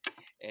mic'd,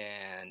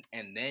 and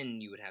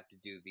then you would have to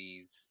do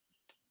these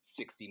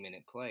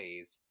 60-minute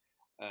plays,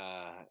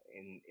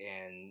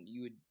 and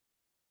you would,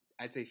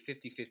 I'd say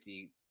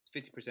 50-50,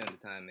 50% of the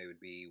time it would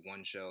be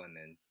one show, and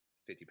then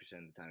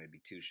 50% of the time it'd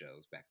be 2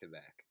 shows back to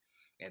back.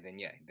 And then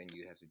then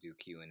you'd have to do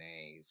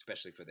Q&A,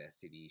 especially for the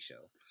STD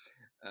show.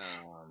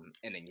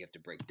 And then you have to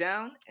break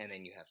down, and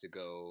then you have to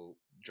go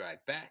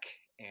drive back,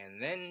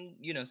 and then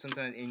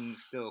sometimes in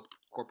still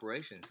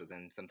corporation, so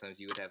then sometimes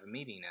you would have a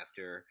meeting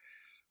after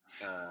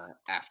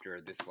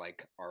this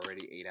like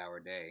already 8-hour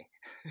day.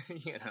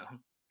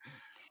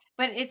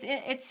 But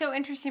it's so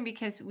interesting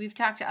because we've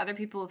talked to other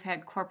people who've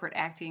had corporate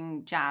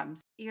acting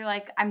jobs. You're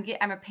like, I'm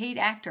a paid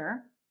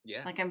actor.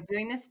 Yeah. Like, I'm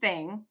doing this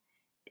thing.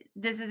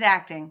 This is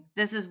acting.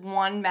 This is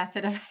one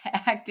method of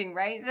acting,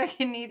 right? So I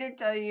can either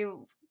tell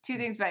you 2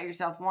 things about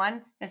yourself.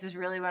 1, this is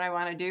really what I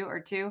want to do, or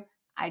 2,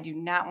 I do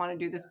not want to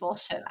do this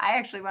bullshit. I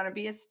actually want to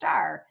be a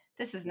star.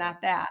 This is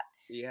not that.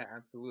 Yeah,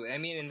 absolutely. I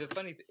mean, and the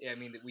funny, I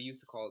mean, we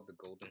used to call it the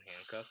golden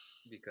handcuffs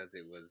because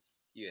it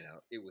was,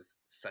 it was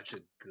such a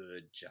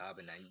good job,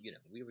 and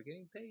we were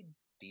getting paid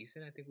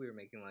decent. I think we were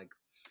making like,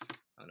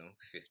 I don't know,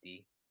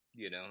 50,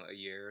 a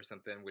year or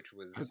something, which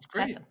was, That's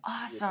That's great.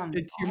 awesome.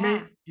 It's you Yeah,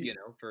 may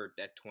for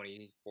at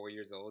 24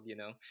 years old,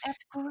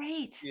 that's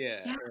great.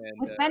 yeah, Yeah,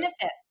 and with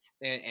benefits.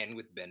 and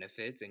with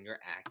benefits, and you're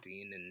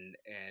acting,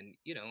 and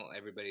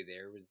everybody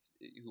there was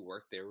who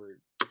worked there were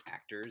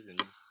actors,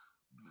 and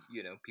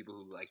people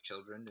who like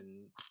children,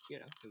 and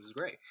it was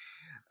great.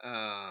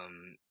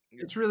 um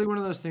It's really one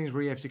of those things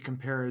where you have to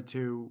compare it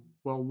to,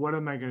 well, what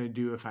am I going to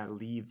do if I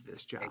leave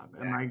this job?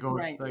 Am I exactly. going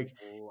Right. like,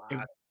 a if,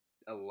 lot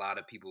a lot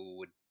of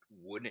people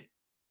wouldn't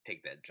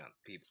take that jump.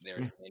 There are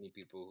yeah, many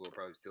people who are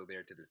probably still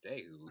there to this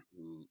day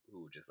who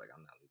were just like,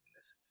 I'm not leaving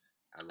this.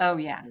 I love Oh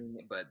yeah.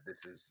 it, but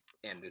this is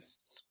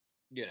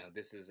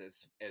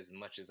as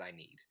much as I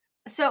need.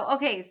 So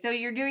okay, so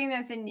you're doing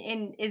this,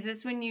 and is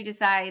this when you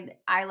decide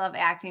I love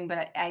acting,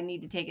 but I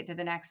need to take it to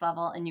the next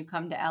level, and you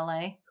come to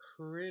LA?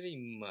 Pretty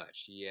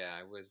much, yeah.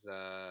 I was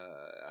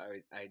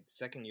I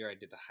second year I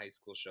did the high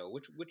school show,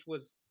 which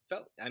was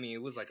felt, I mean,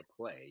 it was like a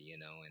play,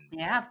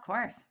 Yeah, of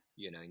course.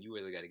 and you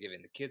really got to give it.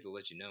 And the kids will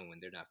let you know when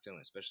they're not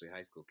feeling, especially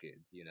high school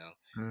kids.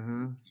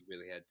 mm-hmm. You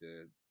really had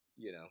to,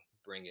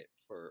 bring it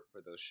for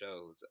those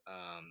shows.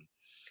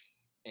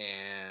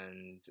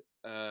 And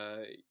uh,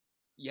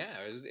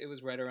 yeah, it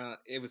was right around.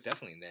 It was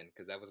definitely then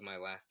because that was my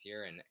last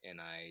year,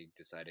 and I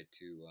decided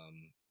to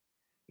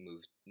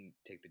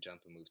take the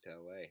jump and move to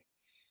LA.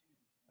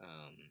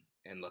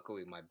 And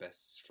luckily, my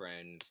best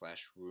friend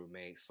slash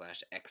roommate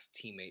slash ex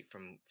teammate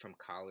from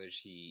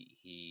college,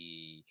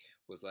 he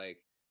was like,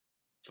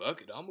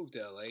 "Fuck it, I'll move to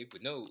LA."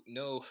 But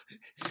no,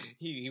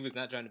 he was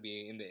not trying to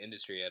be in the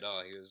industry at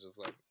all. He was just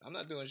like, "I'm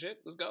not doing shit.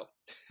 Let's go."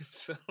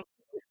 So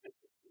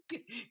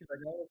he's like,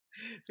 "Oh."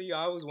 So I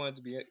always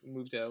wanted to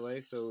move to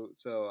LA.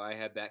 So I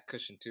had that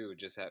cushion too,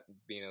 just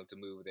being able to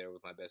move there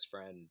with my best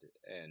friend,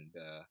 and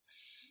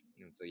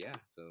so yeah,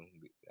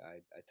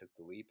 I took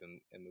the leap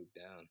and moved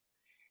down.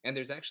 And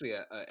there's actually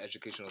a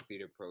educational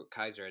theater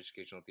Kaiser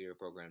Educational Theater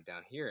program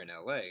down here in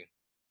LA.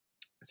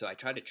 So I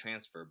tried to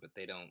transfer, but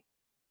they don't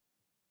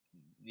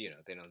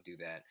do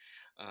that.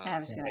 I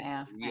was So going I to had to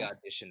ask. Right.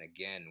 re-audition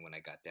again when I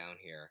got down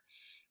here.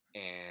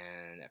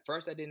 And at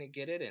first I didn't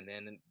get it, and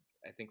then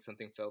I think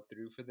something fell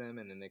through for them,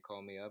 and then they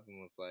called me up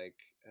and was like,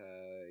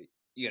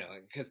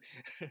 because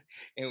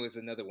it was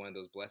another one of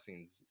those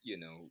blessings. You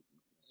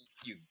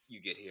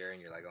get here and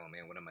you're like, oh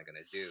man, what am I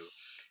gonna do?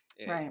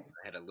 And Right.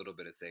 I had a little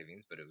bit of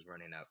savings, but it was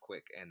running out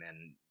quick. And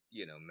then,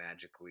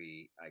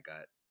 magically, I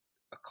got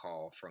a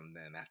call from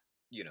them after,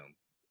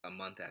 a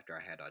month after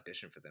I had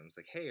auditioned for them. It's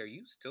like, hey, are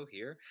you still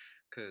here?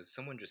 Because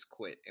someone just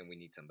quit and we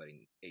need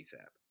somebody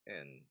ASAP.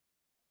 And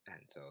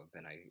so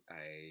then I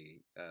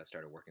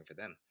started working for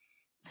them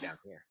down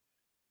here.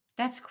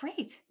 That's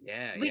great.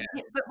 Yeah, yeah.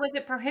 Wait, but was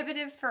it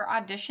prohibitive for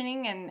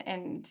auditioning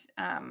and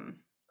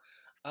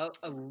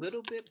A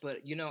little bit, but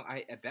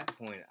I at that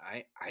point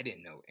I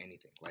didn't know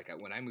anything. Like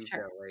when I moved to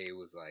sure. LA, it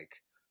was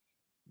like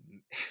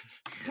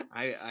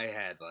I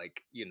had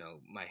like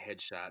my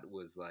headshot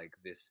was like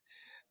this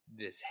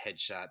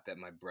headshot that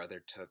my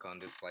brother took on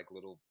this like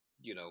little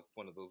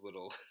one of those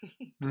little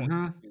point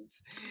Mm-hmm.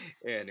 shoots,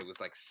 and it was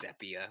like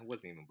sepia. It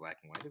wasn't even black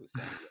and white. It was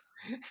sepia.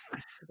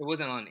 It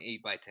wasn't on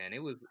 8 by 10.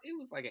 It was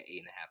like an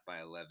 8.5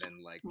 by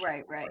 11 like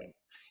Right, right.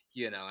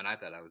 and I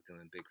thought I was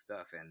doing big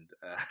stuff, and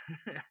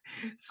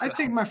I so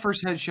think my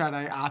first headshot,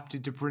 I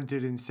opted to print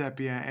it in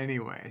sepia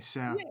anyway. So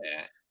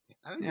yeah,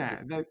 I mean, yeah,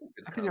 it's a good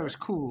I think that was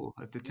color. cool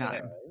at the Yeah,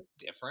 time.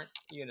 it's different.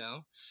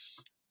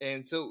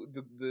 And so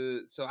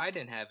so I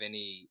didn't have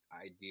any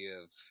idea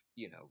of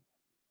you know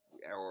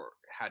or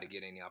how to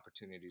get any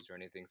opportunities or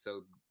anything.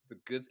 So the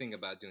good thing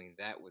about doing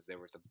that was there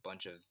was a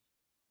bunch of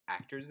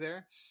actors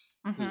there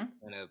who Mhm.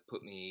 kind of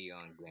put me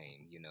on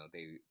game.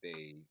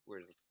 They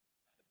were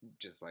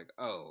just like,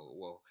 oh,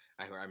 well,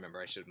 I remember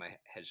I showed my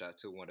headshot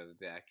to one of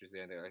the actors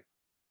there, and they're like,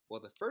 well,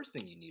 the first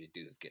thing you need to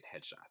do is get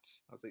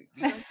headshots. I was like,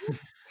 these aren't good.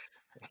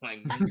 Like,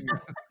 no.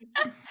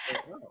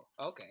 Oh,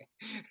 okay.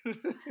 That's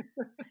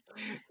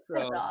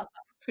So awesome.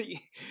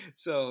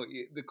 so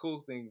the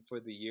cool thing for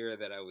the year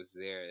that I was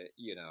there,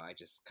 I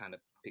just kind of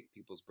picked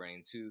people's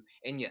brains who,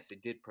 and yes,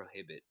 it did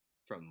prohibit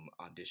from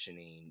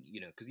auditioning,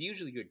 because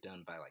usually you're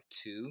done by like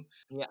 2.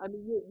 Yeah, I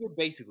mean, you're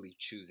basically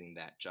choosing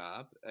that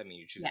job. I mean,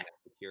 you're Yeah. choosing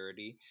that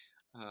security.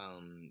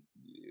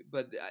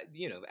 But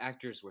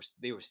actors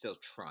they were still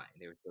trying.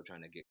 They were still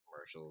trying to get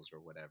commercials or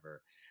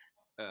whatever.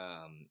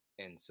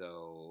 And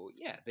so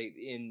yeah,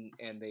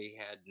 they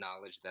had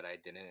knowledge that I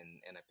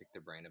didn't, and I picked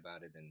their brain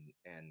about it,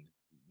 and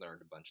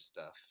learned a bunch of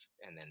stuff,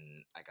 and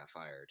then I got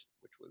fired,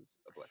 which was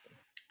a blessing.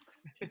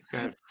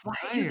 Got Why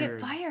did you get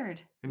fired.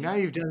 fired? And Yeah, now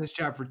you've done this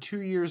job for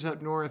 2 years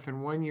up north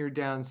and 1 year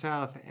down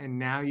south, and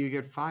now you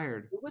get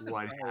fired. it wasn't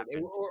What fired,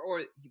 happened?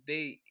 or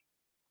they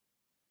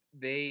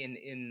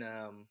in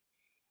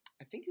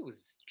I think it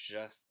was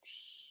just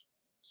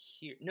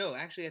here. No,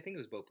 actually, I think it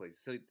was both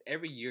places. So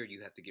every year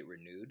you have to get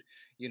renewed.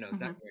 It's not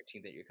Hmm.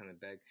 guaranteed that you're coming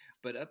back.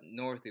 But up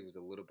north, it was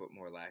a little bit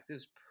more lax. It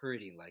was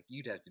pretty like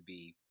you'd have to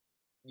be,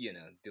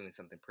 doing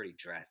something pretty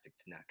drastic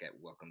to not get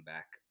welcome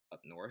back up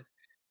north.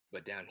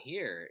 But down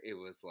here, it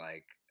was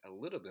like a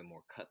little bit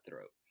more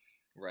cutthroat,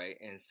 right?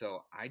 And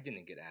so I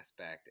didn't get asked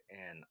back,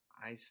 and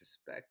I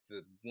suspect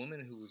the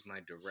woman who was my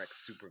direct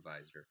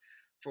supervisor,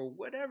 for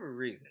whatever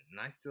reason, and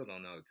I still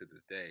don't know to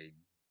this day,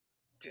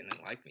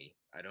 didn't like me.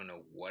 I don't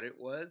know what it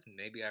was.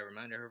 Maybe I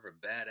reminded her of a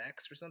bad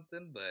ex or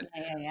something. But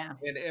Yeah, yeah,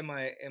 and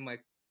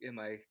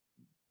my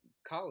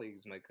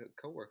colleagues, my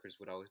coworkers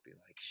would always be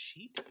like,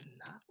 "She does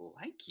not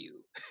like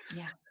you."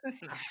 yeah. And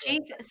I'm like,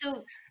 Jason,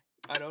 so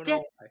I don't Jas-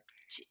 know why.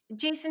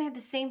 Jason had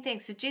the same thing.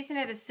 So Jason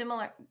had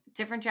a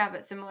different job,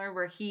 but similar,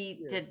 where he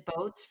Yeah, did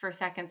boats for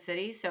Second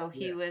City. So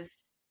he yeah, was,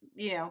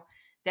 you know,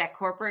 that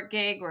corporate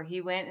gig where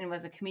he went and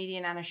was a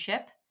comedian on a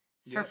ship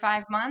for yeah,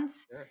 5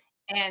 months, sure.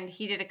 and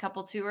he did a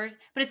couple tours.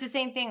 But it's the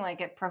same thing. Like,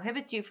 it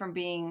prohibits you from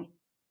being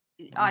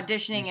You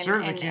auditioning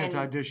certainly and can't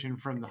audition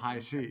from the high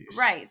seas.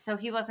 right. So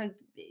he wasn't,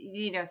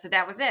 so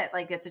that was it.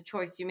 Like, it's a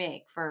choice you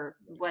make for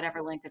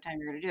whatever length of time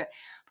you're going to do it.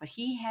 But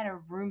he had a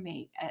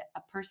roommate,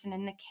 a person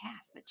in the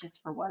cast that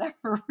just for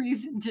whatever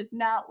reason did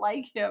not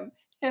like him.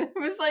 And it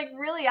was like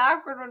really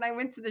awkward when I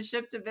went to the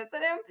ship to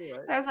visit him. Right.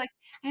 And I was like,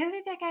 I don't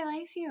think that guy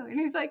likes you. And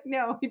he's like,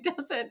 no, he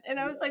doesn't. And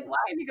I was Yeah. like, why?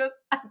 And he goes,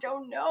 I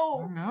don't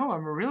know. No,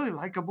 I'm a really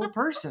likable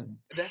person.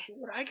 That's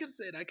what I kept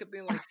saying. I kept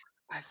being like,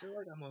 I feel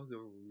like I'm a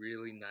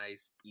really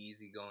nice,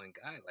 easygoing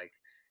guy. Like,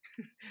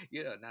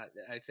 not.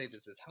 I say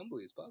this as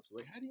humbly as possible.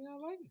 Like, how do you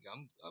not like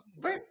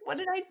me? What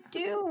did I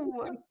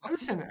do?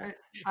 Listen,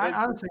 I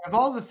honestly, of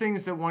all the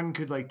things that one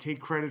could like take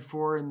credit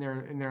for in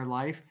their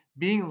life,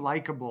 being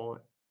likable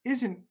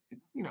isn't.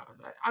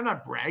 I'm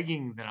not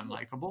bragging that I'm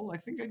likable. I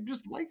think I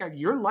just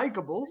you're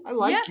likable. I Yeah.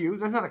 like you.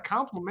 That's not a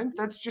compliment.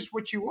 That's just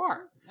what you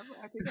are.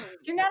 I think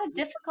You're not a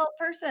difficult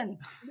person.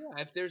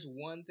 yeah. If there's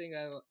one thing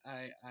I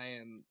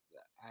am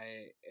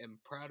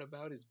proud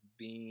about is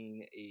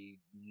being a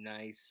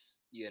nice,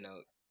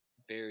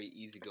 very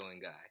easygoing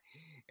guy,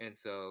 and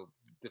so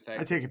the I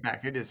fact. take it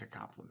back. It is a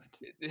compliment.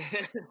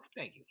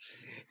 Thank you.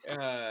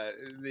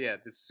 Yeah,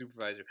 the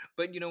supervisor.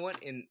 But you know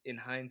what? In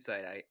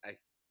hindsight, I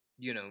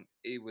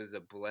it was a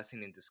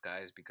blessing in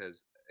disguise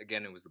because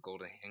again, it was the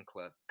golden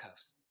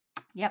handcuffs,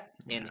 Yep.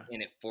 and Yeah.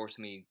 and it forced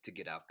me to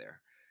get out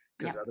there.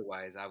 Because Yep.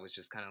 otherwise, I was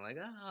just kind of like,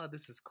 oh,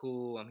 this is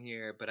cool. I'm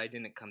here, but I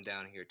didn't come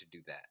down here to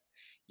do that.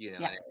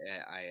 Yep.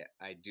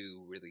 I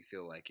do really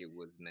feel like it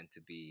was meant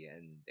to be,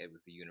 and it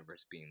was the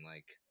universe being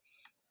like,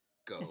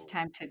 go. It's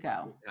time to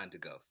go. Time to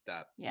go.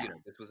 Stop. Yeah.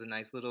 This was a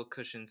nice little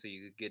cushion so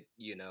you could get,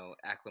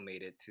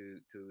 acclimated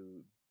to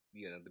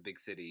the big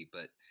city,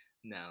 but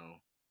now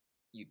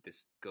you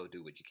just go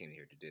do what you came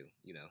here to do,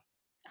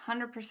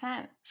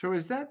 100%. So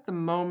is that the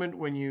moment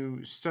when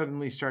you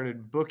suddenly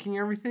started booking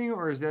everything,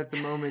 or is that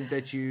the moment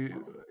that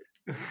you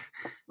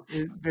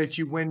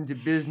went into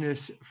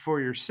business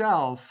for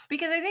yourself?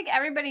 Because I think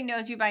everybody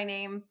knows you by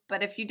name,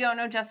 but if you don't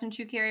know Justin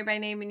Chucari by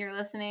name and you're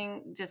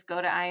listening, just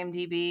go to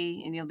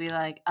IMDb and you'll be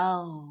like,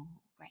 oh,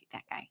 right,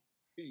 that guy.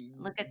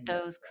 Look at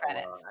those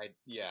credits.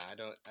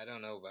 I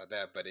don't know about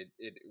that, but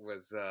it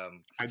was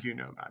I do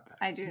know about that.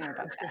 I do know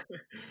about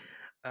that.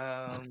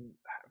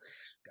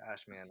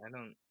 Gosh, man, I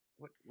don't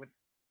what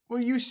Well,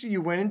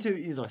 you went into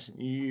listen.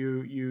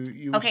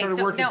 You Okay, started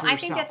so working no, for I yourself.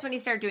 think that's when he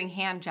started doing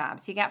hand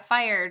jobs. He got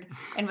fired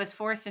and was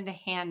forced into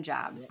hand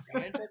jobs.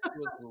 hand jobs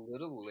was a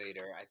little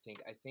later. I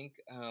think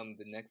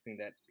the next thing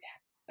that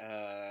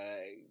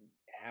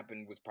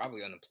happened was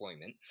probably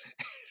unemployment.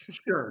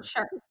 Sure.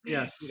 Sure.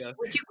 Yes.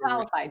 Which you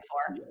qualified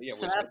for. Yeah,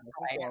 So which that's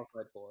I right.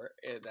 qualified for,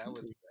 and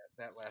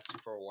that lasted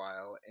for a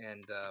while.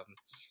 And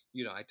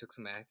I took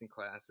some acting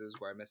classes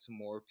where I met some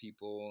more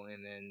people,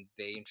 and then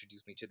they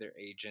introduced me to their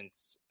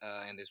agents.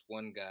 And there's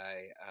one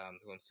guy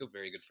who I'm still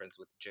very good friends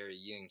with, Jerry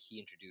Ying. He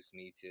introduced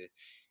me to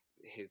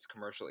his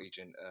commercial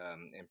agent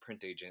and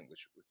print agent,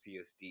 which was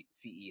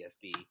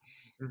CESD,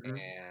 Mhm.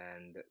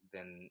 and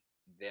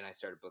then I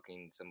started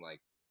booking some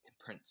like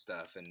print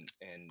stuff, and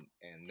then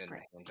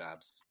great. the hand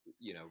jobs,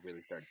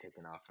 really started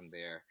taking off from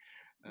there.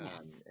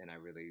 Yes. And I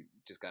really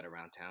just got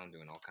around town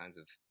doing all kinds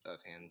of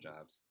hand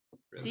jobs.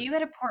 So Really. you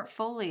had a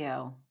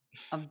portfolio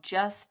of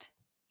just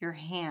your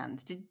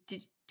hands. Did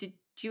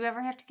you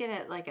ever have to get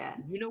a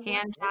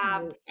hand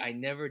job? I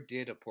never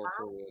did a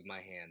portfolio of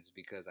my hands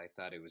because I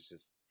thought it was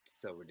just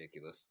so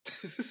ridiculous.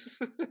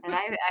 And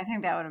I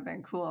think that would have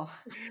been cool.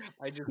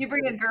 I just You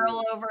bring a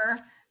girl over,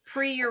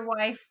 pre your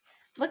wife.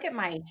 Look at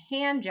my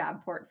hand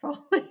job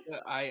portfolio.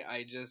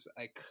 I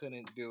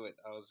couldn't do it.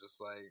 I was just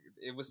like,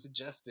 it was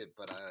suggested,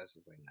 but I was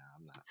just like, nah,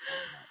 I'm not.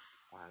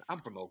 I'm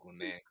from Oakland,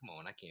 man. Come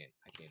on, I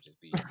can't just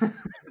be.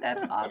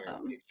 That's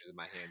awesome. Pictures of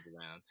my hands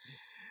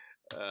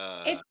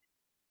around.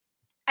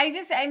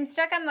 I'm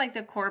stuck on like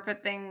the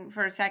corporate thing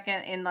for a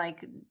second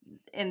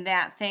in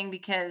that thing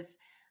because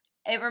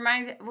it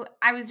reminds.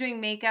 I was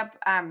doing makeup.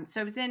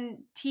 So I was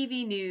in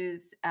TV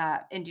news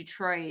in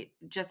Detroit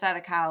just out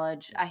of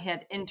college. I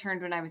had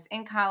interned when I was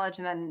in college,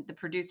 and then the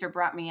producer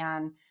brought me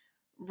on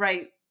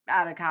right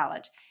out of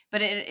college,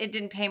 but it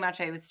didn't pay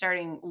much. I was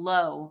starting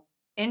low.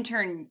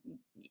 Intern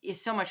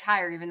is so much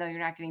higher, even though you're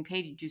not getting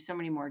paid. You do so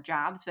many more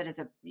jobs, but as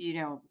a,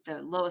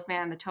 the lowest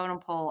man on the totem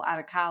pole out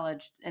of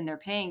college, and they're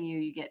paying you,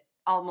 you get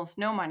almost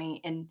no money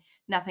and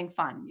nothing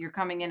fun. You're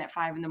coming in at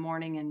 5 a.m.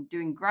 and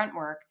doing grunt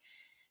work.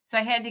 So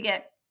I had to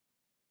get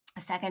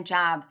a second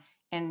job.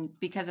 And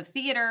because of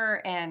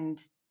theater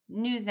and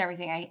news and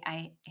everything,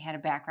 I had a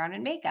background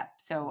in makeup.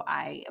 So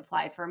I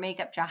applied for a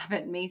makeup job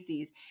at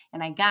Macy's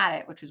and I got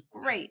it, which was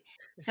great.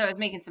 So I was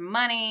making some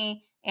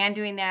money and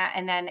doing that.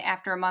 And then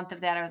after a month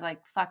of that, I was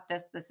like, fuck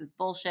this. This is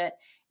bullshit.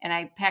 And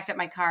I packed up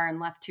my car and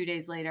left 2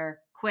 days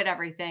later, quit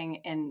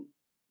everything, and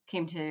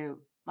came to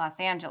Los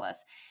Angeles.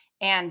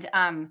 And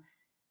I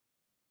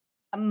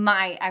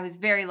was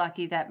very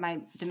lucky that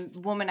the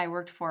woman I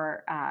worked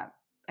for at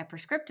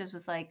Prescriptives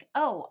was like,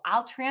 oh,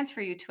 I'll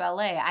transfer you to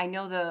LA. I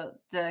know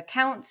the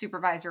account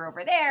supervisor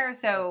over there,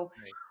 so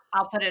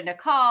I'll put in a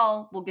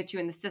call. We'll get you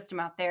in the system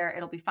out there.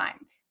 It'll be fine,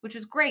 which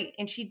was great.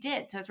 And she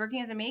did. So I was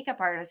working as a makeup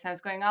artist and I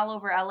was going all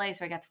over LA.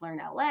 So I got to learn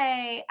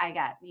LA. I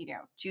got,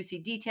 juicy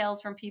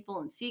details from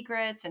people and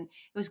secrets, and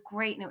it was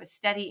great. And it was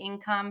steady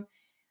income.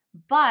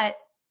 But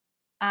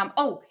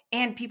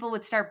and people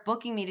would start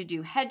booking me to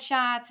do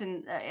headshots,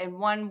 and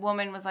one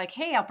woman was like,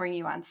 "Hey, I'll bring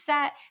you on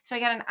set." So I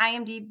got an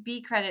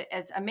IMDb credit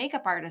as a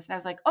makeup artist, and I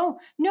was like, "Oh,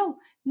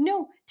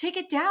 no, take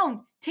it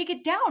down,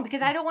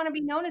 because I don't want to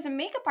be known as a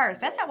makeup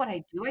artist. That's not what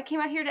I do. I came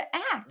out here to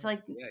act."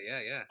 Like, yeah.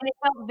 And it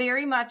felt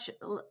very much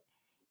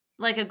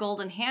like a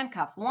golden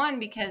handcuff.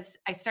 One, because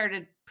I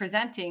started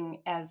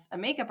presenting as a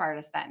makeup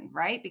artist then,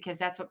 right? Because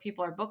that's what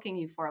people are booking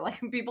you for. Like,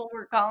 people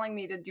were calling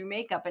me to do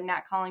makeup and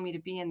not calling me to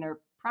be in their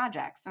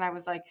projects. And I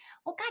was like,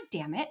 well, God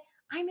damn it,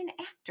 I'm an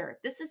actor.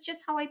 This is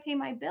just how I pay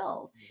my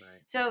bills. Right.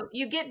 So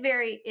you get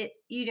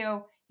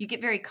you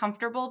get very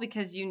comfortable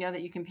because you know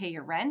that you can pay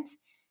your rent.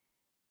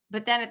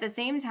 But then at the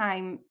same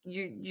time,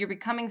 you're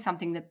becoming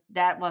something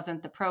that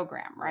wasn't the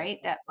program, right?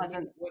 That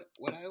wasn't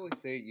what I always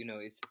say.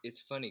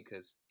 It's funny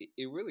because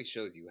it really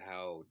shows you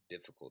how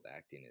difficult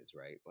acting is,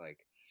 right? Like,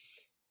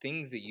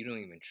 things that you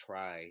don't even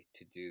try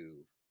to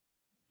do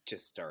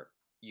just start,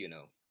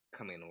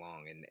 coming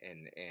along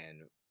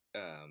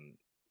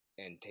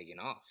and taking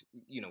off,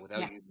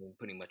 without you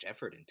putting much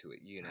effort into it,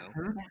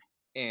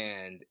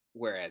 And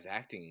whereas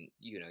acting,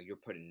 you're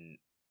putting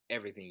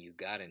everything you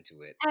got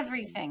into it,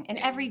 everything and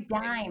every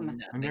dime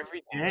and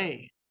every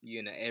day,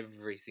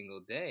 every single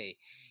day,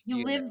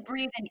 you live,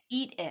 breathe, and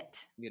eat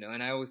it.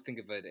 And I always think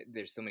of it.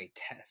 There's so many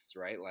tests,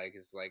 right? Like,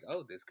 it's like,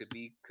 oh, this could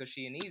be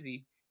cushy and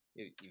easy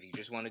if you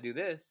just want to do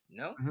this.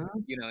 No,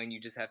 and you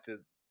just have to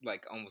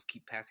like almost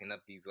keep passing up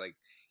these like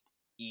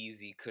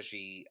easy,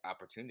 cushy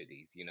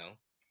opportunities.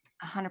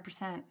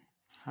 100%.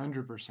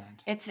 100%.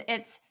 It's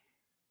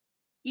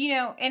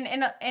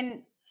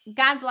and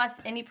God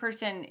bless any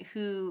person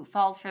who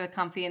falls for the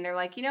comfy and they're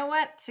like, you know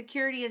what?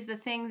 Security is the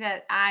thing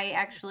that I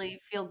actually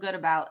feel good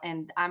about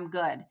and I'm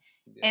good.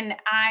 Yeah. And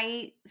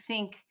I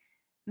think,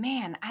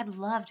 man, I'd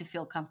love to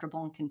feel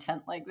comfortable and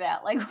content like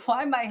that. Like,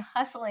 why am I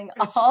hustling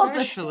all the time?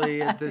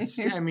 Especially at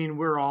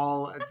we're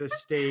all at the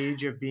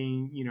stage of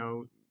being,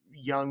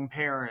 young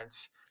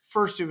parents.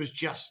 First, it was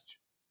just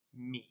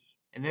me,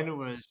 and then it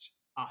was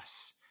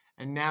us,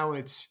 and now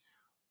it's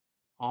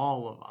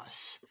all of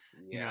us.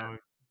 Yeah,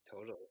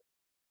 totally.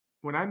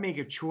 When I make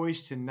a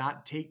choice to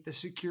not take the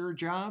secure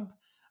job,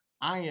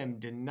 I am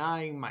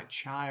denying my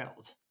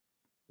child,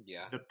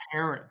 the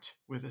parent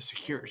with a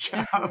secure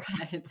job. Oh,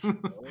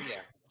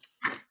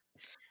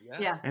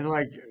 yeah. And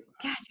like,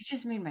 God, you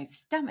just made my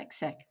stomach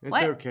sick. It's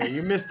okay.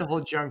 You missed the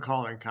whole John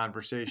Collin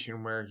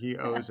conversation where he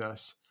owes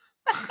us.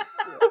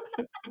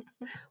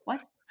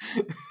 What?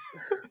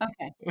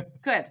 Okay,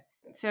 good.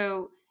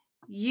 So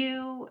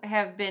you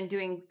have been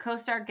doing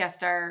co-star, guest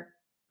star.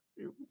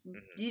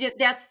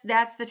 That's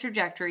the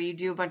trajectory. You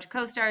do a bunch of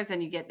co-stars,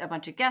 then you get a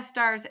bunch of guest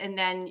stars, and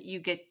then you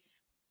get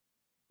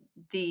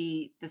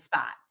the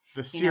spot.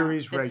 The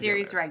series regular. The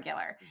series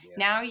regular. Yeah.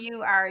 Now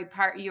you are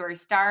a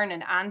star in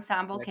an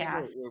ensemble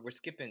cast. We're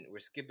skipping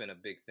a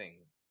big thing.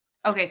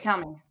 Okay, tell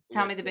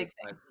me the big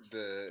thing.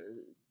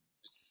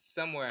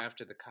 Somewhere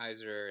after the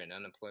Kaiser and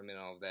unemployment,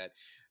 all of that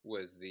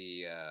was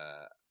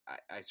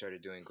I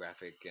started doing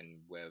graphic and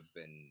web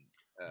and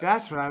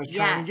that's what I was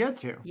trying to get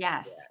to.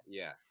 Yes.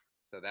 Yeah.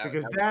 So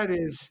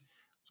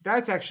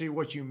that's actually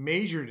what you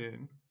majored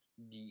in.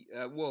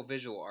 Well,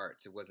 visual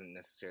arts. It wasn't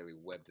necessarily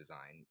web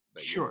design,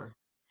 but sure.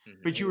 Yeah.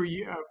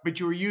 But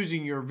you were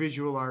using your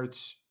visual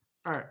arts.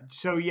 All right.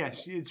 So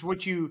yes, it's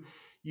what you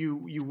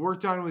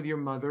worked on with your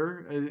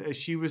mother as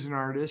she was an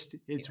artist.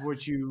 It's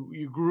what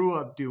you grew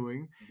up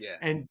doing. Yeah.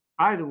 And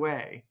by the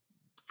way,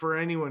 for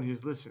anyone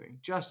who's listening,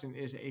 Justin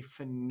is a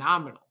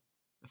phenomenal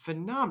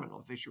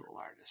visual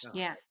artist.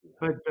 Yeah.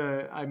 But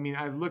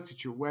I've looked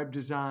at your web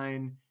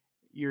design.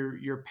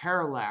 Your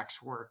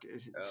parallax work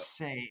is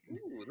insane.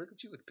 Ooh, look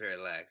at you with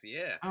parallax.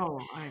 Yeah. Oh,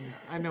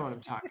 I know what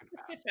I'm talking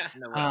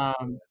about.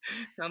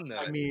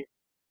 I mean,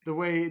 the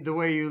way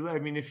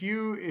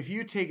you, if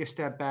you take a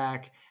step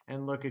back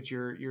and look at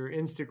your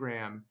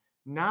Instagram,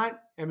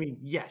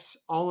 Yes,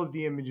 all of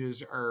the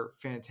images are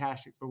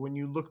fantastic, but when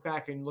you look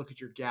back and look at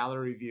your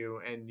gallery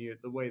view and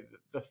the way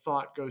the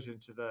thought goes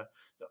into the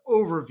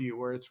overview,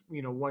 where it's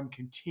one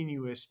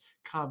continuous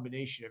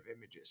combination of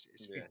images,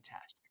 is Yeah.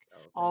 fantastic.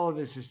 Oh, All of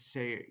this is to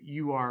say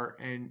you are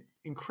an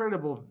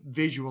incredible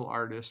visual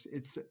artist.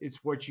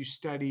 It's what you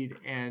studied,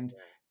 and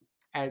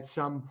at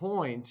some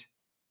point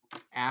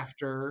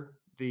after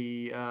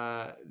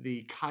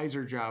the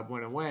Kaiser job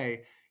went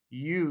away,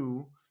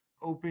 you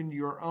opened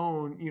your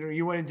own,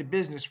 you went into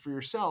business for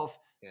yourself,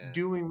 yeah.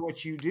 doing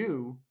what you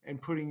do and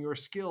putting your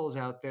skills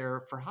out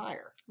there for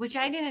hire. Which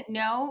I didn't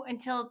know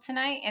until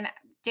tonight. And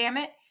damn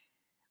it,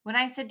 when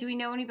I said, do we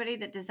know anybody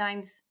that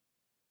designs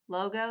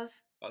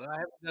logos? Although I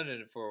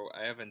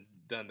haven't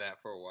done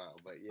that for a while,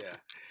 but yeah.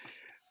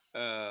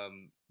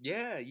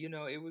 Yeah,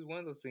 it was one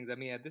of those things. I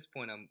mean, at this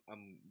point,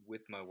 I'm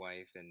with my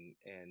wife, and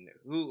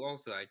who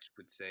also I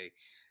would say,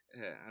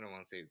 I don't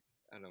want to say,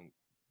 I don't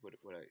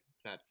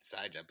it's not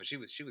side job, but she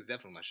was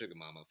definitely my sugar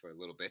mama for a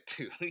little bit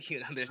too.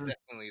 There's Mm.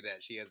 definitely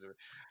that. She has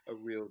a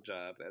real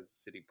job as a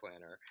city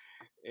planner,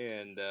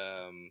 and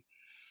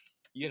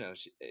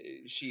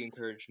she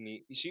encouraged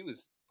me. She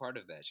was part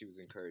of that. She was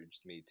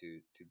encouraged me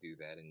to do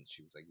that, and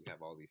she was like, "You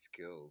have all these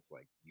skills,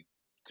 like you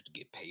could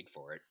get paid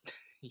for it,"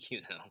 you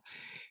know.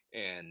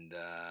 And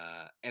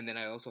then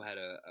I also had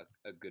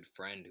a good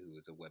friend who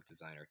was a web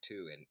designer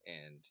too,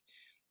 and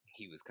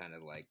he was kind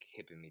of like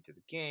hipping me to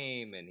the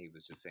game, and he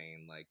was just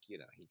saying like,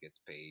 he gets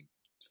paid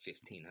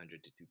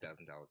 $1,500 to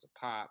 $2,000 a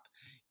pop,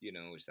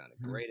 which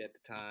sounded great at the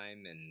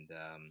time, and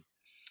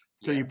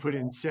So yeah, you put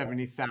in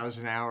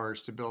 70,000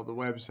 hours to build a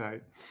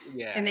website.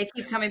 yeah, And they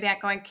keep coming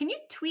back going, can you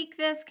tweak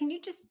this? Can you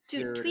just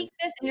tweak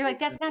this? And you're like,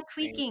 that's not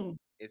tweaking.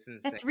 It's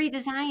insane. That's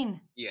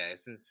redesign. Yeah,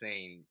 it's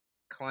insane.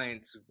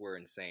 Clients were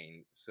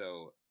insane.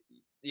 So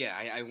yeah,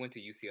 I went to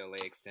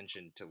UCLA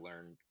Extension to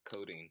learn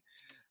coding,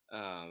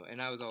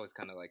 and I was always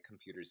kind of like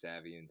computer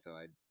savvy, and so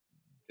I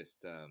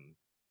just I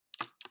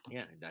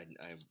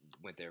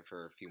went there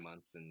for a few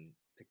months and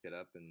picked it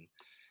up and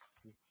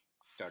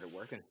started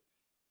working.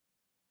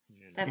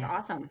 That's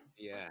awesome.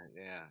 Yeah,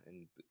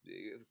 and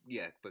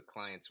but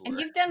clients were. And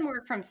you've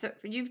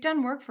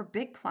done work for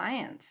big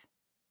clients.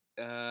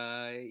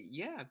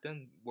 Yeah, I've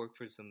done work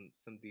for some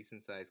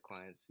decent sized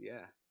clients.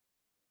 Yeah.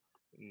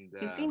 And,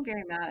 He's being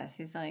very modest.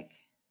 He's like,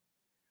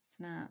 it's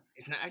not.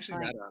 It's not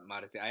actually not a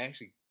modesty. I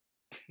actually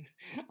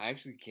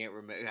can't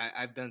remember.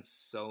 I've done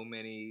so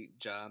many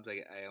jobs.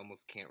 I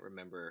almost can't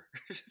remember.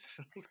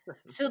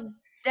 So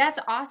that's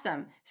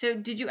awesome. So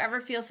did you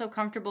ever feel so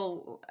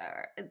comfortable?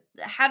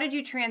 How did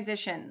you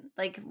transition?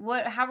 Like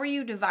how were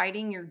you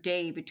dividing your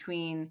day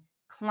between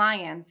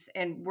clients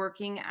and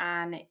working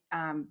on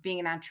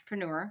being an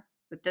entrepreneur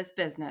with this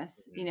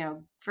business?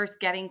 First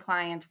getting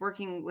clients,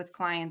 working with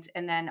clients,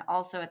 and then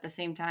also at the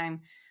same time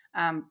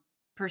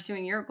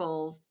pursuing your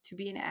goals to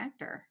be an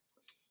actor.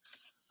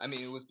 I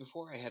mean, it was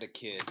before I had a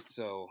kid,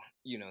 so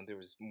there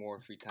was more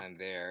free time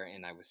there,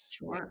 and I was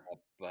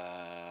up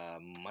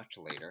much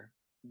later.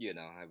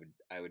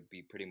 I would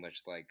be pretty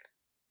much like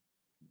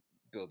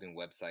building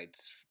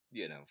websites,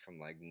 from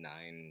like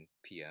 9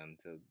 p.m.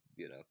 to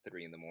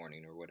 3 in the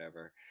morning or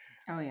whatever.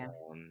 Oh yeah.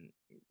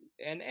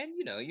 And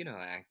how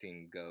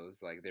acting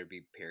goes. Like there'd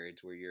be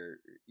periods where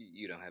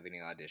you don't have any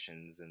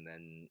auditions, and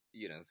then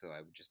so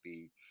I would just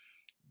be.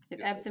 It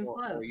ebbs and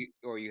flows.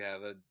 Or you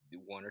have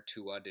one or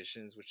two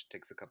auditions, which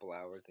takes a couple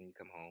hours, then you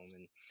come home,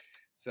 and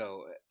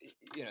so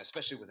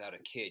especially without a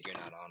kid, you're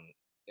not on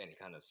any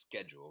kind of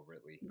schedule,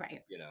 really.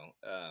 Right.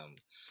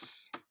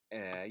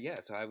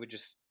 So I would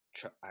just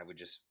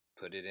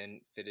fit it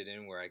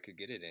in where I could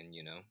get it in.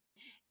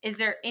 Is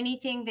there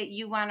anything that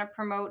you want to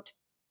promote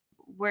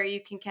where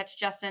you can catch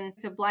Justin?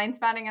 So Blind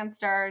Spotting on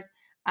Starz,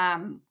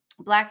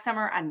 Black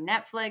Summer on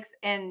Netflix,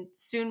 and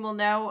soon we'll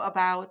know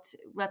about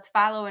Let's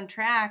Follow and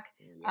Track,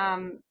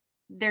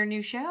 their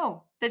new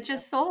show that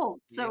just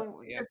sold.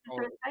 So this is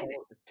so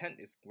exciting.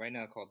 It's right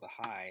now called The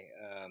High,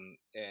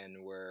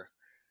 and we're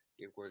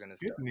gonna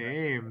start. Good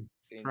name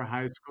for a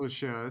high school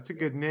show. That's a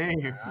good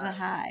name. The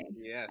High.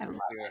 Yeah, so we're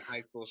doing a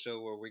high school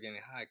show where we're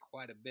getting high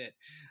quite a bit,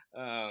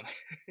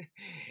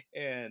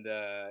 and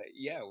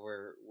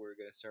we're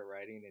gonna start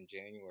writing in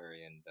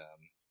January, and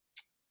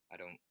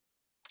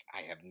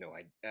I have no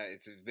idea.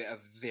 It's a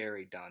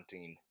very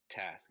daunting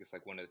task. It's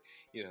like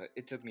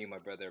it took me and my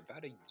brother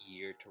about a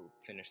year to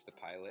finish the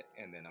pilot,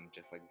 and then I'm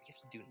just like, we have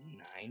to do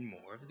 9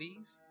 more of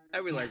these? I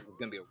realize it's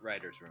going to be a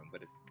writer's room,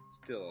 but it's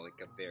still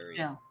like a very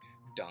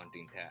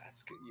daunting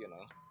task,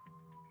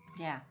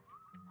 Yeah.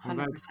 100%.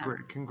 Well, that's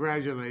great.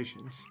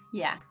 Congratulations.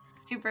 Yeah.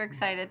 Super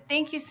excited.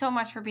 Thank you so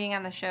much for being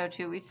on the show,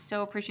 too. We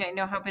so appreciate it. I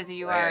know how busy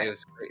you are. It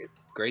was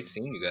great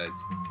seeing you guys.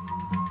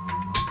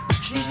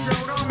 She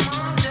showed on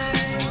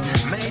Monday,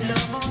 made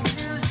love on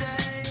Tuesday.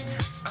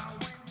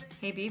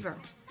 Hey Bieber,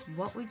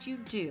 what would you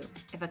do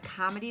if a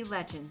comedy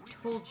legend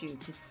told you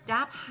to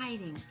stop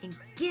hiding and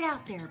get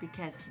out there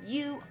because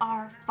you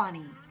are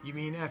funny? You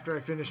mean after I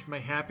finished my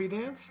happy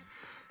dance?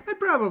 I'd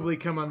probably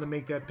come on the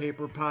Make That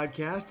Paper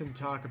podcast and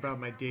talk about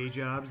my day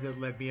jobs that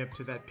led me up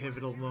to that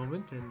pivotal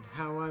moment and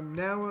how I'm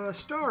now a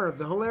star of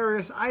the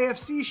hilarious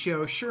IFC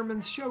show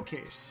Sherman's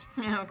Showcase.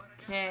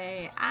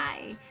 Okay,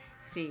 I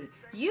see.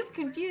 You've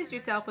confused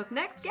yourself with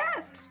next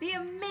guest, the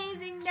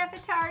amazing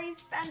Nefertari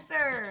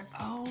Spencer.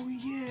 Oh,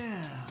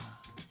 yeah.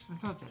 I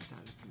thought that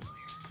sounded familiar.